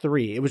Act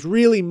 3. It was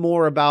really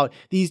more about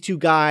these two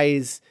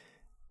guys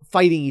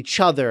fighting each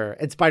other,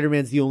 and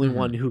Spider-Man's the only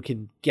one who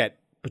can get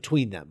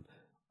between them.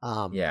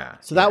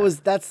 So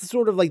that's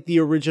sort of like the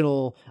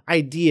original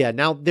idea.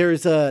 Now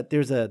there's an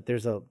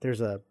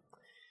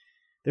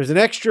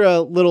extra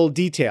little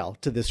detail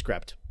to this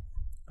script.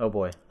 Oh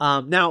boy.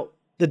 Now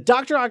the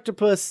Dr.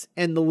 Octopus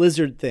and the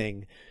Lizard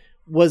thing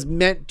was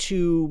meant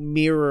to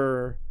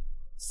mirror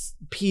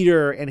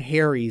Peter and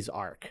Harry's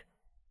arc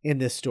in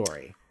this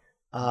story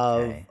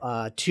of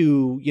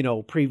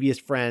two, previous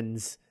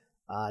friends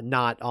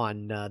not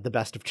on the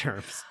best of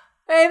terms.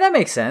 Hey, that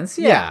makes sense.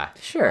 Yeah.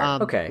 Sure.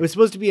 Okay. It was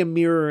supposed to be a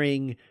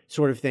mirroring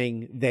sort of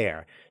thing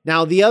there.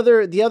 Now, the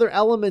other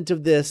element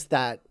of this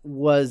that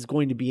was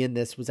going to be in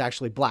this was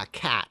actually Black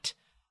Cat.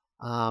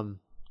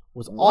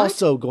 Was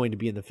also going to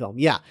be in the film.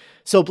 Yeah.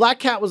 So Black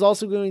Cat was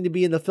also going to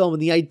be in the film,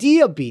 and the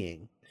idea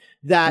being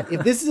that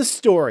if this is a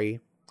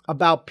story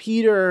about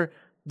Peter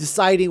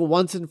deciding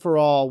once and for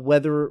all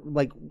whether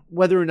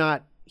or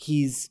not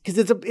he's, because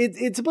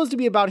it's supposed to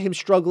be about him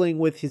struggling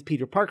with his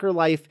Peter Parker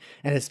life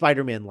and his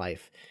Spider-Man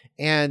life,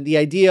 and the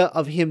idea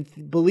of him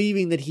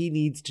believing that he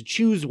needs to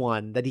choose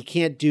one, that he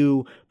can't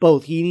do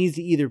both. He needs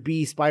to either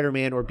be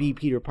Spider-Man or be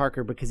Peter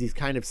Parker because he's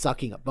kind of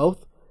sucking at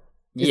both.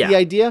 Is the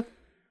idea?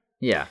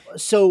 Yeah.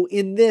 So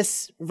in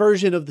this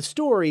version of the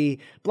story,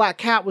 Black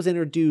Cat was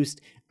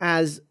introduced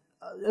as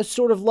a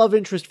sort of love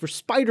interest for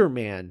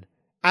Spider-Man,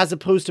 as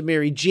opposed to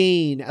Mary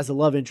Jane as a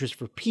love interest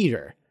for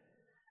Peter.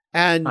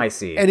 And I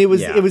see. And it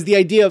was the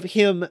idea of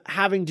him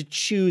having to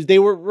choose. They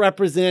were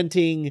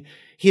representing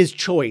his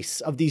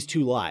choice of these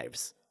two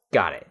lives.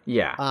 Got it.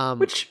 Yeah.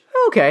 Which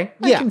I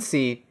can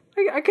see.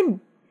 I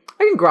can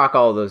grok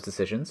all of those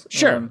decisions.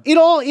 Sure.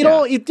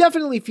 It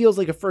definitely feels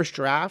like a first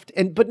draft,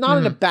 but not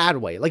in a bad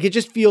way. Like, it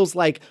just feels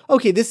like,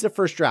 okay, this is a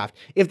first draft.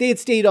 If they had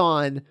stayed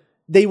on,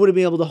 they would have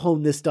been able to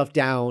hone this stuff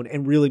down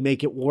and really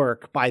make it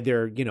work by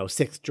their,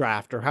 sixth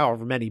draft or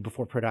however many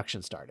before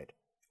production started.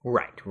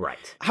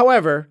 Right.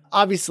 However,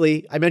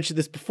 obviously, I mentioned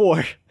this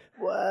before,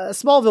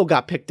 Smallville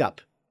got picked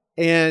up,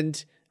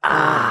 and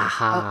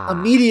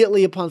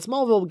immediately upon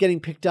Smallville getting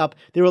picked up,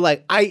 they were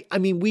like,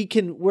 we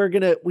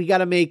got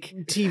to make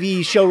TV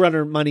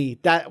showrunner money.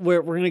 That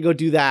we're going to go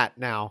do that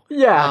now.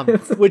 Yeah.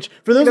 Which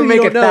for those of you make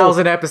who don't know,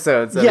 1,000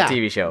 episodes of a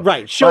TV show.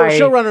 Right.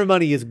 Showrunner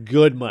money is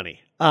good money.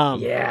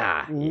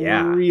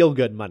 Real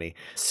good money.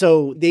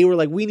 So they were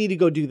like, we need to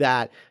go do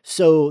that.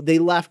 So they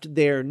left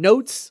their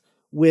notes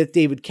with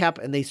David Koepp,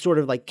 and they sort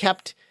of like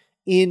kept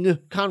in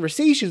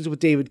conversations with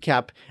David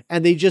Koepp,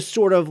 and they just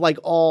sort of like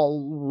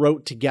all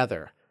wrote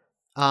together.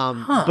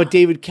 But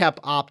David Koepp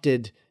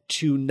opted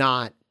to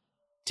not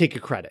take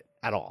a credit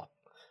at all.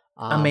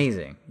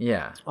 Amazing.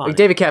 Yeah. Like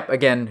David Koepp,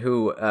 again,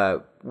 who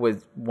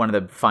was one of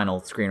the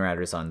final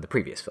screenwriters on the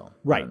previous film.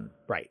 Right.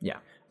 Yeah.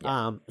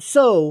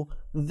 So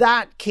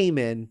that came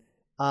in.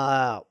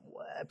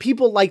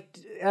 People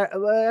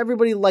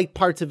everybody liked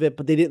parts of it,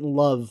 but they didn't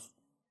love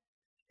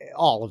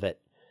all of it.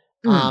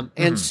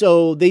 And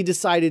so they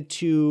decided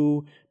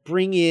to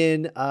bring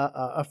in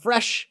a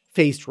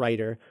fresh-faced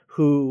writer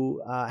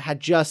who had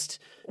just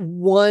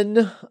won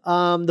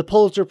the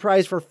Pulitzer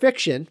Prize for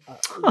fiction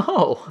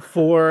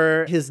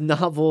for his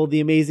novel,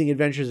 The Amazing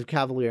Adventures of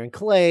Kavalier and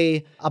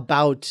Clay,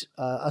 about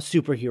a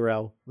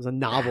superhero. It was a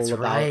novel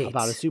about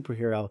a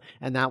superhero,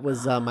 and that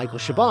was Michael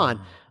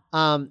Chabon.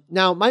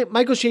 Now,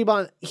 Michael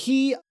Chabon,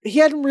 he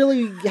hadn't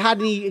really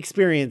had any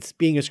experience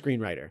being a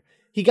screenwriter.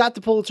 He got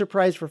the Pulitzer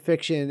Prize for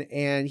fiction,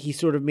 and he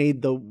sort of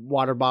made the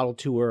water bottle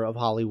tour of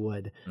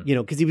Hollywood,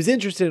 because he was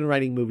interested in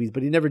writing movies,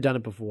 but he'd never done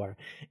it before.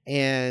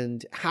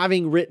 And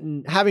having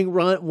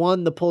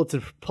won the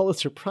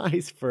Pulitzer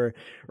Prize for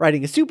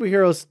writing a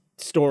superhero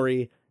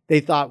story, they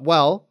thought,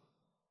 well,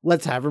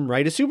 let's have him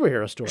write a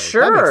superhero story.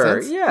 Sure. That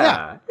makes sense.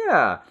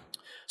 Yeah.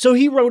 So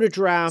he wrote a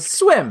draft.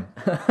 Swim.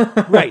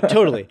 Right,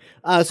 totally.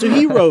 So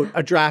he wrote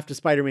a draft of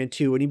Spider-Man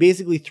 2, and he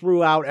basically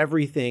threw out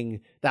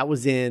everything that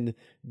was in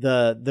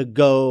the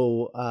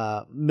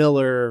Go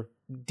Miller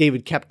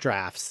David Koepp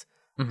drafts.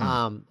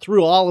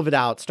 Threw all of it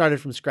out,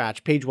 started from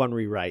scratch, page one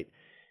rewrite,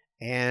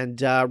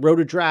 and wrote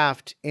a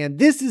draft. And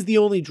this is the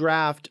only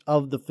draft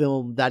of the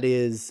film that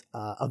is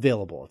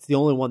available. It's the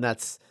only one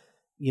that's,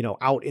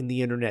 out in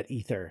the internet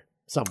ether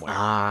somewhere.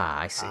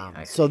 I see.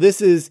 So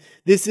this is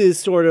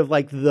sort of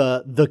like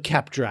the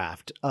Koepp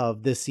draft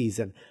of this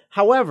season.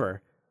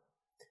 However,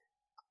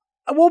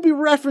 I won't be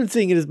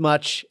referencing it as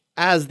much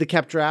as the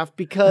Koepp draft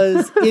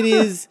because it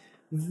is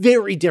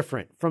very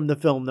different from the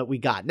film that we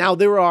got. Now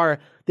there are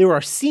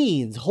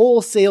scenes,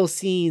 wholesale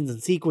scenes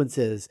and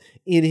sequences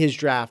in his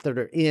draft that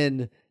are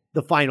in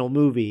the final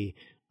movie.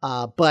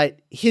 But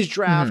his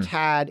draft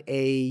had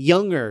a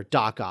younger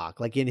Doc Ock,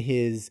 like in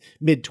his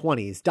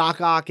mid-20s.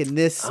 Doc Ock in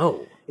this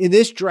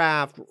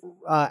draft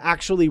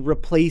actually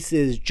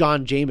replaces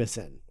John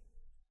Jameson.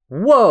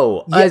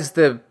 Whoa! Yeah. As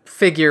the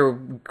figure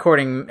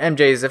courting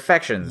MJ's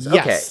affections.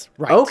 Yes, okay.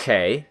 Right.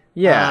 Okay.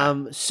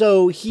 Yeah.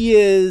 So he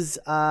is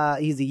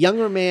he's a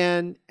younger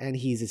man and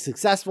he's a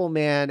successful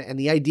man, and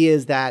the idea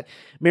is that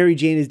Mary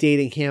Jane is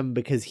dating him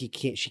because she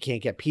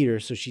can't get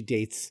Peter, so she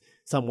dates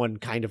someone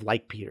kind of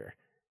like Peter.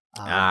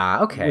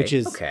 Okay. Which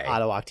is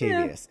Otto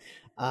Octavius.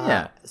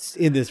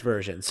 In this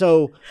version.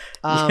 So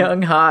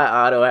young hot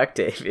Otto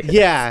Octavius.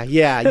 Yeah.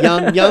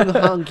 Young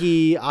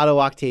hunky Otto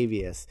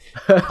Octavius.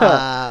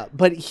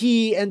 But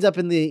he ends up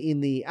in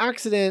the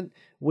accident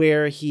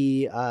where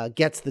he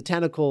gets the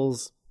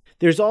tentacles.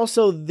 There's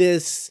also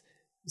this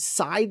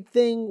side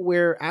thing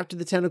where after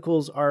the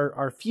tentacles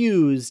are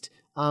fused,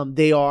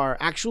 they are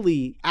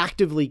actually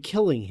actively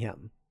killing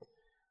him.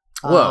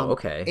 Whoa,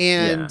 okay.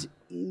 And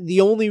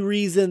the only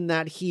reason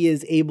that he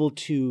is able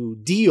to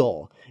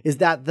deal is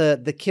that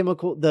the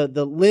chemical,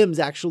 the limbs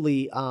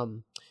actually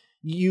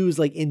use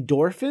like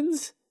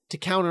endorphins to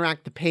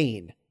counteract the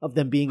pain of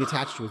them being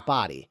attached to his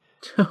body.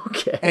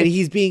 Okay. And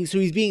he's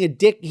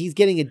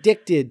getting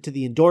addicted to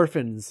the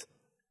endorphins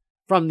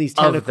from these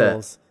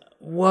tentacles.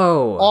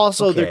 Whoa.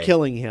 Also, they're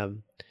killing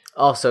him.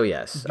 Also,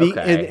 yes.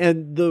 Okay.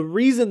 And the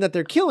reason that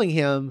they're killing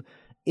him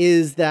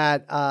is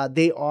that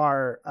they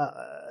are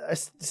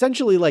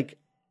essentially like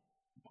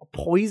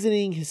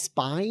poisoning his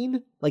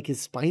spine, like his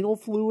spinal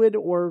fluid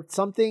or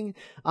something.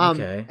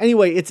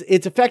 Anyway,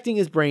 it's affecting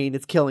his brain.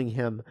 It's killing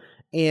him.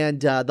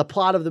 And the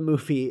plot of the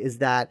movie is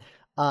that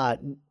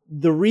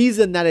the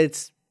reason that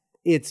it's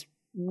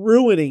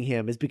ruining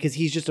him is because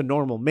he's just a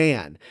normal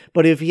man.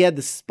 But if he had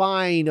the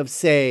spine of,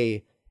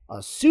 say, a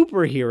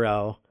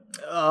superhero,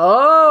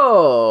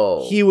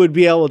 he would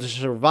be able to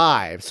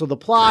survive. So the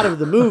plot of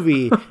the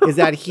movie is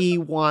that he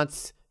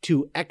wants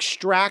to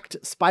extract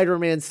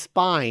Spider-Man's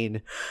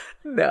spine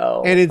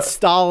and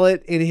install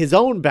it in his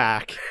own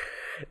back.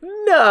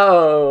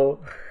 So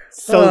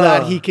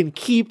that he can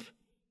keep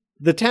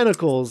the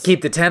tentacles.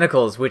 Keep the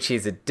tentacles, which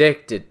he's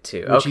addicted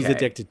to. Which he's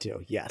addicted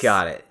to, yes.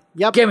 Got it.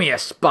 Yep. Give me a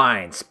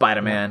spine,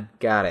 Spider-Man.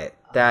 Got it.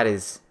 That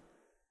is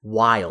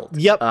wild.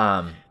 Yep.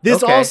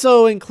 This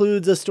also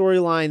includes a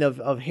storyline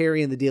of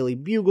Harry and the Daily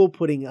Bugle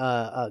putting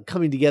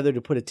coming together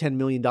to put a $10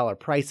 million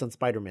price on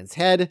Spider-Man's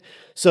head.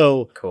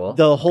 So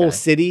the whole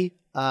city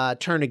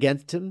turn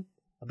against him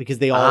because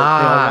they all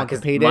want the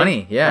payday.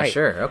 Money. Yeah, right.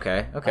 Sure.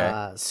 Okay.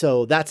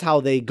 So that's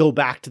how they go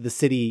back to the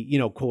city,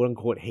 quote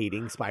unquote,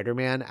 hating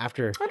Spider-Man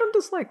after. I don't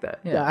dislike that.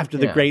 Yeah. After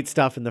the great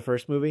stuff in the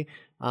first movie,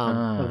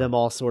 of them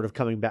all sort of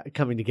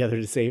coming together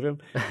to save him.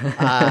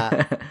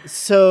 But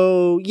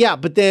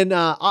then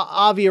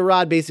Avi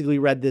Arad basically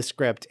read this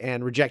script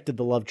and rejected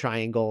the love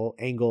triangle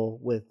angle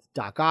with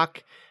Doc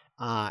Ock,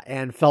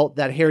 and felt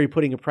that Harry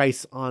putting a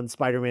price on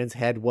Spider-Man's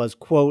head was,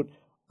 quote,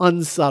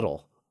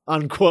 unsubtle,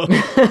 unquote.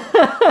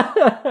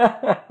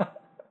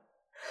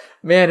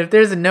 Man, if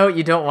there's a note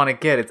you don't want to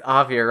get, it's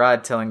Avi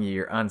Arad telling you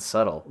you're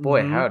unsubtle.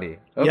 Boy, howdy.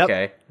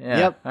 Okay. Yep. Yeah.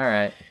 Yep. All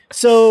right.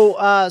 So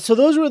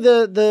those were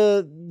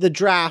the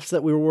drafts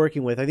that we were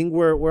working with. I think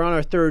we're on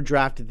our third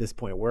draft at this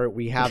point, where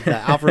we have the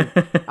Alfred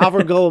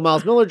Goh and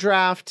Miles Miller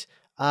draft,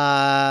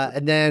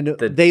 and then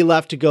they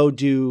left to go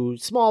do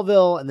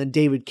Smallville, and then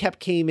David Koepp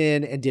came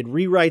in and did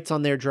rewrites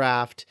on their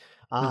draft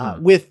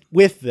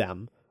with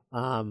them.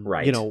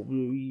 Right.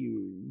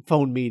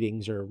 Phone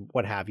meetings or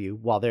what have you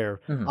while they're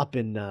up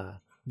in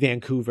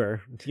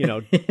Vancouver, working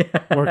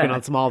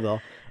on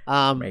Smallville,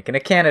 making a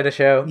Canada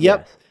show.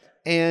 Yep. Yes.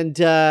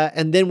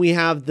 And then we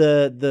have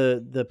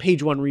the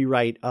page one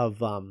rewrite of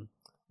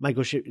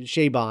Michael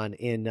Chabon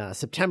in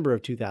September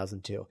of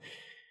 2002.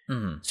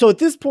 So at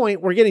this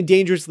point, we're getting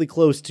dangerously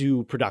close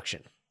to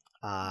production.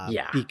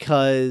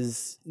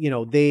 Because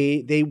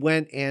they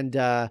went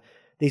and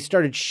they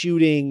started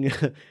shooting.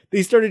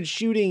 They started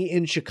shooting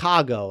in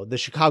Chicago. The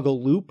Chicago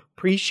Loop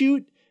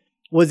pre-shoot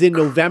was in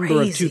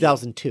November of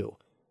 2002.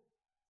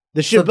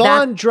 The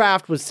Chabon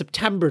draft was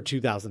September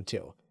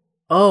 2002.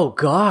 Oh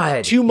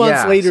God! 2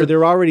 months Yeah, later, so-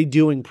 they're already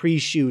doing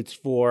pre-shoots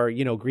for,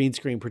 green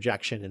screen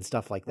projection and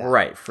stuff like that.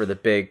 right, for the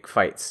big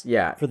fights.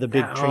 Yeah, For the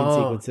big train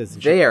sequences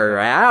and They shit. are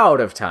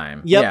out of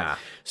time. Yep. Yeah.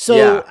 So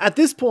Yeah. at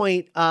this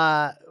point,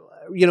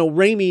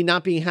 Raimi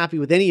not being happy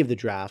with any of the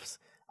drafts,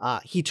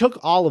 he took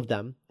all of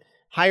them,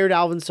 hired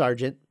Alvin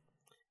Sargent,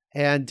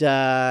 and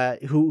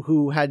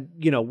who had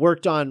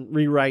worked on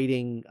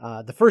rewriting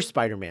the first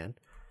Spider-Man.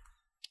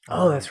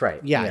 Oh, that's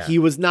right. Yeah, he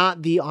was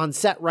not the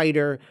on-set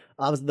writer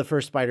of the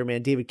first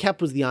Spider-Man. David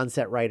Koepp was the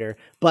on-set writer,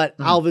 but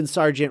Alvin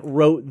Sargent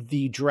wrote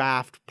the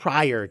draft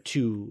prior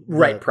to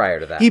prior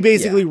to that. He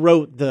basically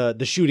wrote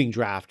the shooting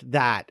draft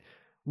that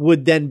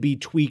would then be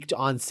tweaked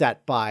on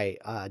set by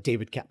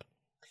David Koepp.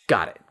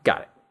 Got it.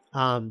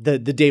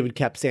 The David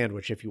Koepp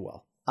sandwich, if you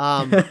will.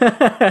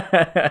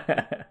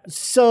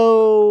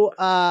 So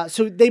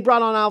they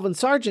brought on Alvin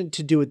Sargent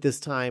to do it this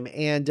time.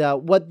 And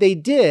what they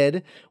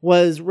did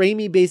was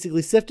Raimi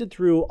basically sifted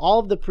through all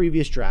of the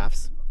previous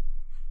drafts,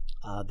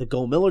 the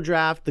Go Miller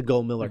draft, the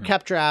Go Miller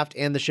Koepp draft,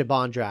 and the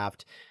Chabon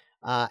draft.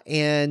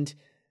 And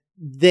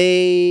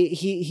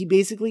he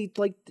basically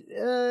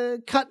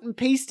cut and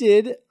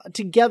pasted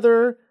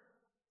together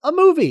a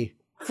movie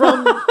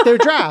from their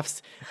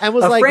drafts and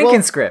was like,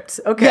 Frankenscript.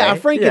 Okay. Yeah, a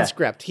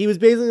Frankenscript. He was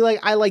basically like,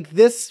 I like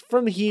this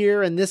from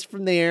here and this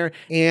from there.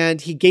 And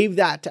he gave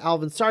that to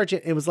Alvin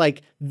Sargent and was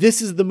like,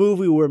 this is the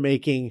movie we're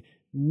making.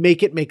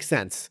 Make it make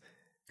sense.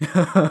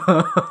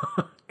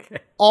 Okay.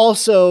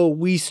 Also,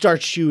 we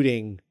start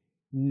shooting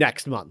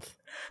next month.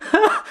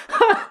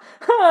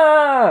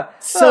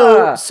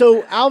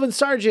 So Alvin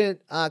Sargent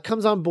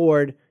comes on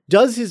board,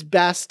 does his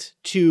best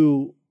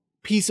to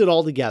piece it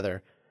all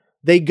together.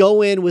 They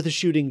go in with a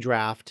shooting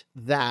draft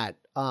that,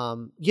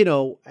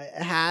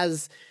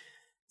 has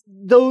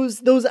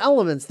those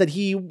elements that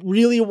he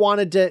really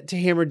wanted to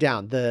hammer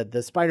down.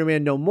 The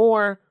Spider-Man No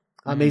More,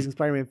 Amazing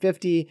Spider-Man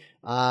 50,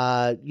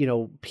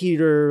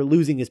 Peter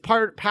losing his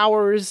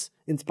powers,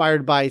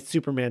 inspired by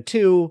Superman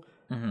 2,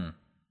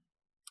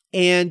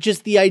 and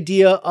just the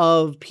idea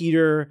of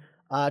Peter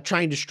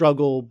trying to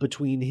struggle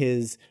between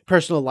his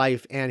personal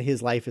life and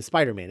his life as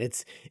Spider-Man.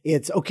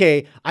 It's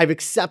okay. I've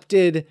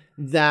accepted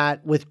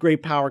that with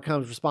great power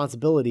comes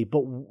responsibility,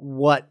 but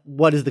what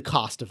is the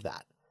cost of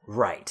that?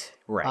 Right.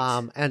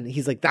 And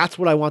he's like, that's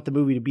what I want the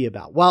movie to be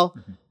about. Well,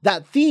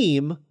 that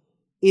theme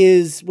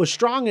was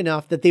strong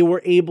enough that they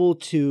were able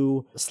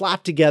to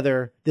slap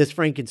together this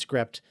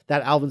Frankenscript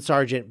that Alvin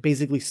Sargent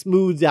basically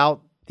smooths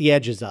out the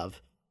edges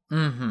of.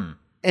 Mm-hmm.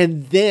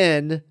 And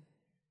then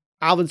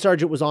Alvin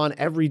Sargent was on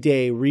every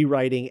day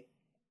rewriting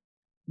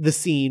the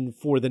scene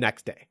for the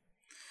next day.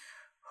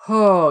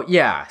 Oh,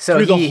 yeah. So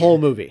through the whole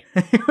movie.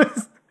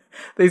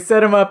 They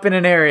set him up in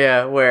an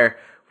area where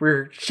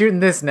we're shooting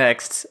this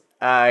next,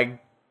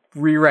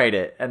 rewrite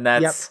it. And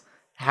that's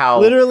how...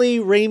 Literally,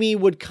 Raimi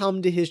would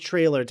come to his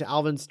trailer, to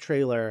Alvin's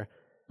trailer,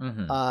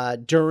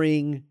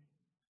 during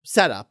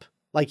setup.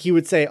 Like, he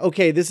would say,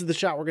 okay, this is the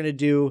shot we're going to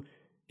do.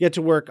 Get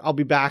to work. I'll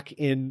be back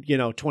in,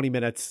 20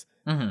 minutes.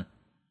 Mm-hmm.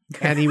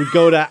 And he would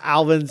go to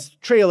Alvin's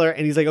trailer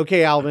and he's like,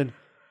 okay, Alvin,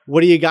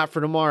 what do you got for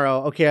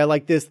tomorrow? Okay, I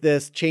like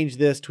this, change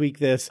this, tweak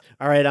this.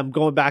 All right, I'm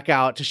going back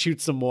out to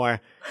shoot some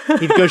more.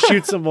 He'd go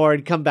shoot some more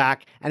and come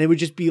back. And it would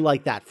just be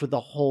like that for the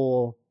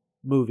whole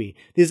movie.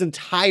 This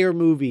entire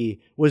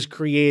movie was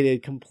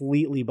created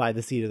completely by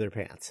the seat of their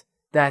pants.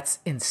 That's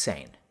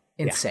insane.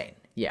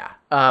 Yeah.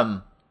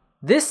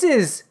 This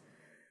is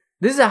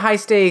a high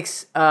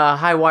stakes,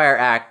 high wire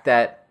act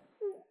that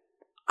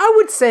I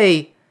would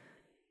say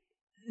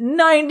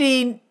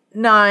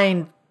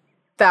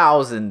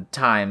 99,000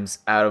 times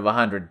out of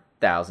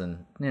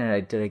 100,000.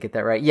 Did I get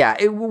that right? Yeah,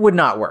 it would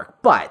not work.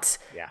 But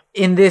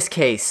in this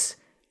case,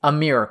 a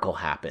miracle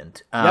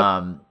happened.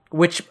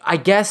 Which I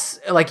guess,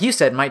 like you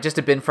said, might just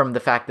have been from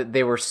the fact that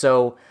they were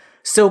so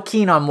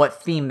keen on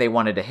what theme they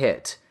wanted to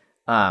hit.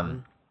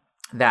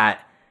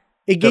 That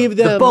it gave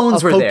them the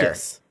bones were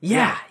focus.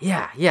 There.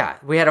 Yeah.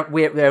 We had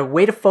a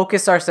way to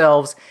focus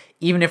ourselves,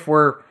 even if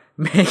we're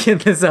making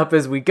this up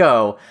as we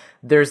go.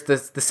 There's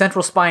the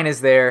central spine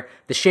is there.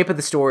 The shape of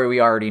the story we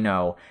already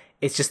know.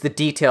 It's just the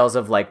details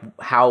of like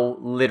how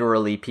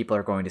literally people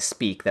are going to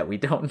speak that we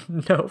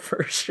don't know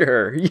for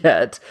sure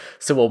yet.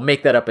 So we'll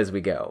make that up as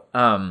we go.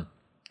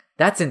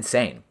 That's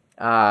insane.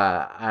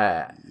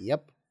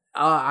 Yep.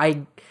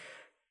 I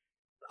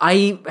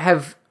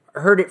have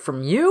heard it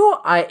from you.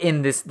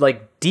 In this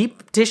like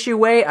deep tissue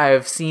way. I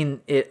have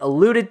seen it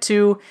alluded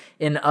to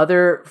in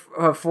other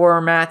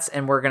formats,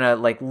 and we're gonna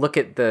like look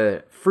at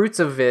the fruits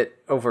of it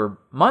over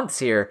months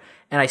here,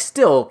 and I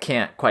still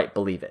can't quite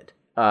believe it.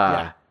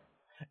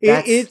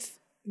 This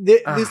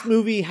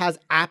movie has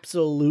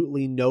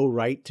absolutely no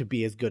right to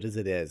be as good as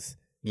it is.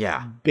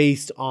 Yeah,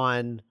 based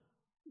on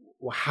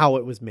how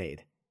it was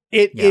made.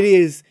 It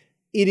is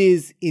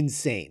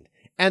insane,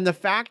 and the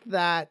fact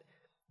that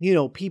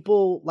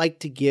people like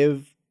to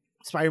give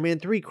Spider-Man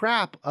 3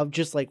 crap of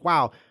just like,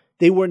 wow,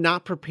 they were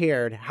not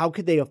prepared. How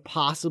could they have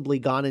possibly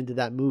gone into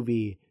that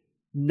movie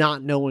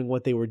not knowing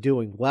what they were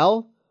doing?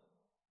 Well,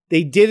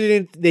 They did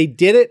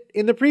it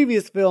in the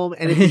previous film,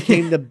 and it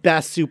became the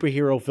best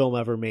superhero film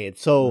ever made.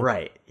 So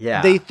right,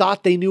 yeah. They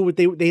thought they knew what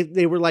they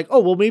were like. Oh,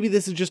 well, maybe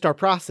this is just our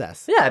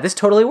process. Yeah, this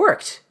totally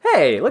worked.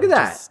 Hey, look at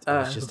that. It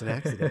was just an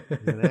accident.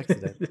 It was an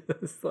accident.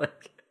 It's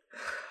like,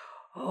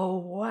 oh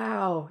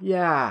wow,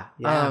 yeah.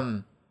 Yeah.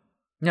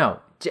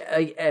 No,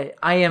 I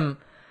am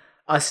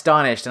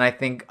astonished, and I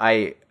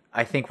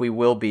think we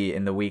will be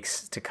in the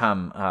weeks to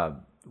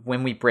come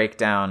when we break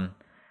down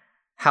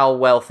how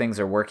well things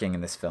are working in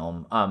this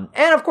film.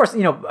 And of course,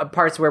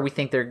 parts where we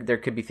think there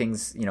could be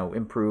things,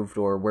 improved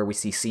or where we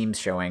see seams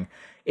showing,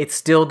 it's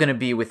still going to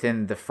be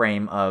within the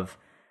frame of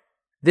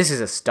this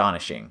is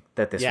astonishing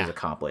that this was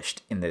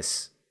accomplished in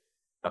this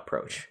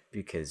approach,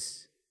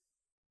 because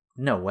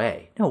no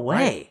way.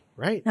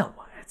 Right. No,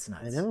 it's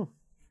nuts. I know.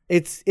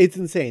 It's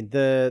insane.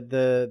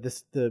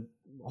 The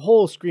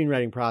whole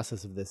screenwriting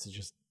process of this is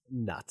just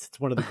nuts. It's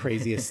one of the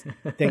craziest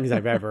things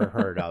I've ever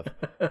heard of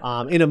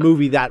in a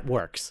movie that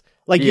works.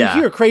 Like, you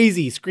hear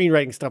crazy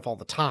screenwriting stuff all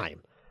the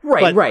time.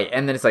 Right.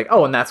 And then it's like,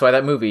 oh, and that's why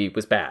that movie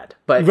was bad.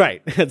 But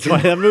right. That's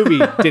why that movie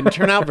didn't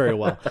turn out very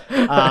well.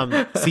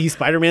 See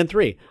Spider-Man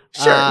 3.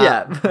 Sure,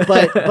 yeah.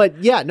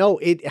 but yeah, no,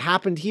 it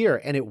happened here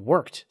and it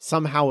worked.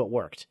 Somehow it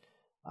worked.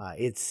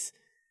 It's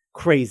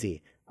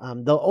crazy.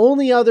 The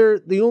only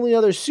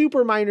other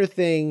super minor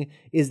thing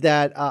is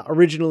that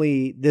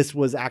originally this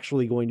was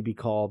actually going to be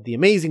called The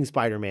Amazing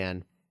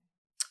Spider-Man.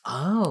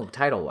 Oh,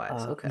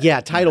 title-wise. Okay. Yeah,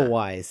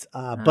 title-wise.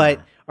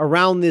 But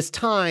around this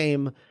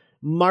time,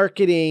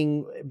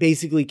 marketing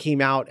basically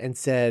came out and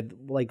said,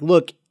 like,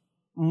 look,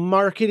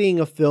 marketing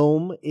a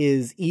film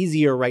is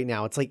easier right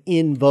now. It's like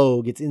in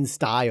vogue. It's in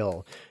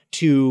style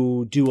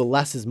to do a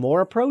less is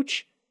more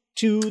approach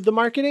to the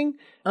marketing.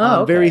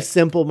 Okay. Very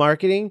simple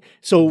marketing.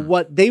 So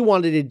what they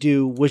wanted to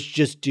do was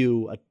just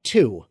do a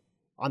 2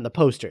 on the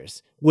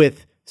posters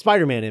with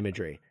Spider-Man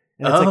imagery.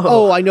 And it's like,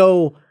 oh, I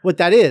know what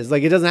that is.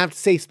 Like, it doesn't have to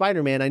say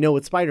Spider-Man. I know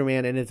it's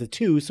Spider-Man, and it's a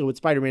 2, so it's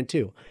Spider-Man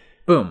 2.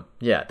 Boom.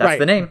 Yeah, that's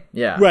the name.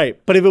 Yeah.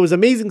 Right. But if it was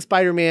Amazing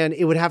Spider-Man,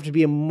 it would have to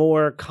be a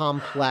more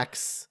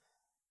complex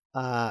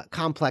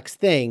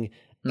thing.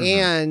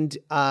 And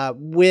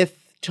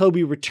with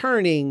Tobey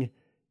returning,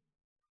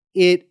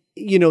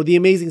 the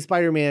Amazing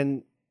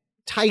Spider-Man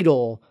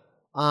title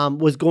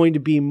was going to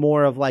be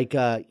more of like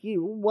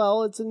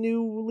it's a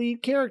new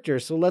lead character,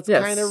 so let's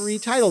kind of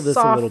retitle this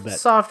a little bit.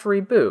 Soft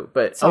reboot,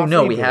 but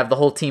we have the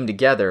whole team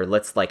together.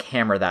 Let's like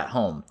hammer that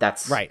home.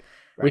 That's right.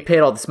 We paid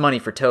all this money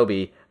for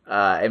Tobey,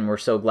 and we're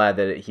so glad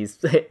that he's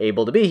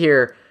able to be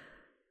here.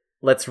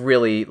 Let's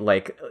really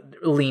like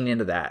lean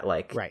into that.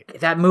 Like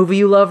that movie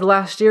you loved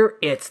last year,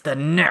 it's the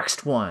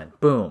next one.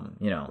 Boom.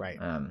 Right.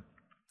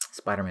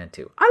 Spider-Man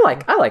 2. I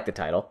like the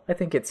title. I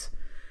think it's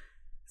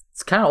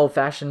kind of old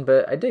fashioned,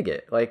 but I dig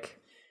it. Like,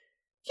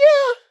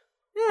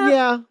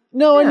 yeah.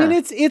 No, I mean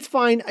it's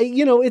fine.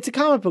 It's a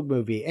comic book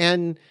movie,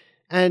 and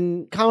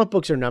comic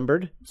books are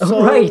numbered.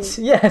 So right.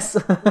 Yes.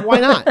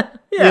 Why not?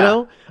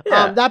 Yeah.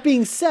 That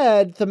being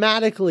said,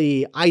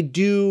 thematically,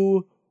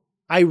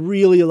 I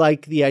really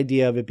like the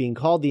idea of it being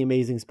called The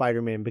Amazing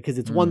Spider-Man, because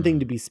it's one thing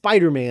to be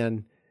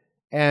Spider-Man,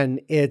 and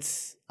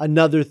it's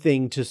another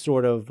thing to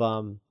sort of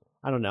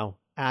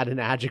add an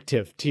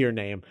adjective to your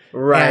name.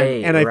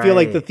 Right. And I feel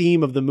like the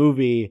theme of the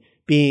movie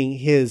being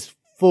his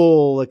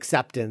full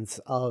acceptance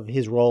of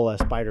his role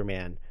as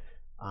Spider-Man.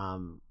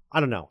 I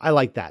don't know. I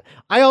like that.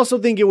 I also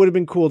think it would have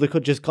been cool to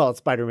just call it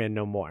Spider-Man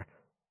No More.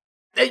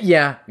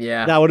 Yeah.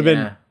 That would have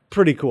been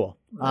pretty cool.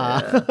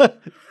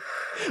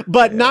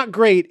 But not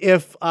great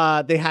if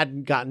they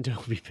hadn't gotten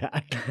Tobey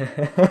back.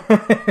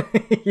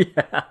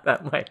 Yeah,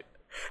 that might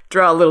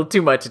draw a little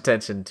too much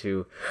attention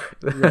to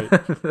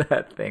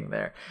that thing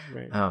there.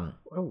 Right.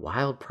 What a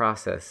wild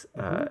process.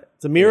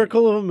 It's a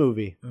miracle of a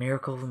movie.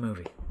 Miracle of a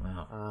movie.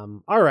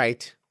 Wow. All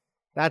right.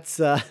 That's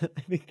I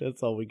think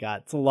that's all we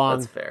got. It's a long.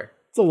 That's fair.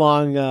 It's a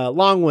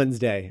long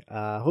Wednesday.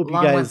 Hope you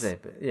guys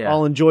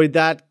all enjoyed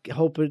that.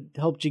 Hope it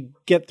helped you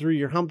get through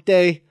your hump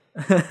day.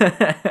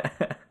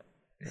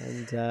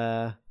 And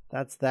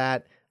that's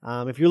that.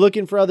 If you're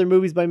looking for other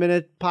Movies by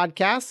Minute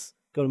podcasts,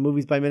 go to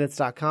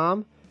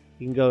moviesbyminutes.com.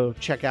 You can go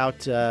check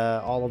out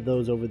all of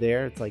those over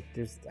there. It's like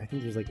I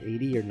think there's like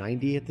 80 or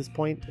 90 at this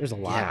point. There's a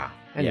lot. Yeah.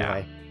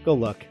 Anyway, go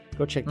look.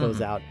 Go check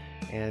those out.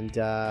 And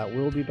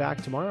we'll be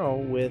back tomorrow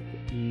with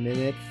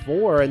minute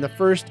 4 and the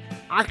first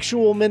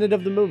actual minute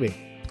of the movie.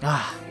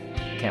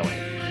 Can't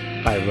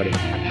wait. Bye, everybody.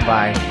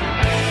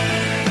 Bye.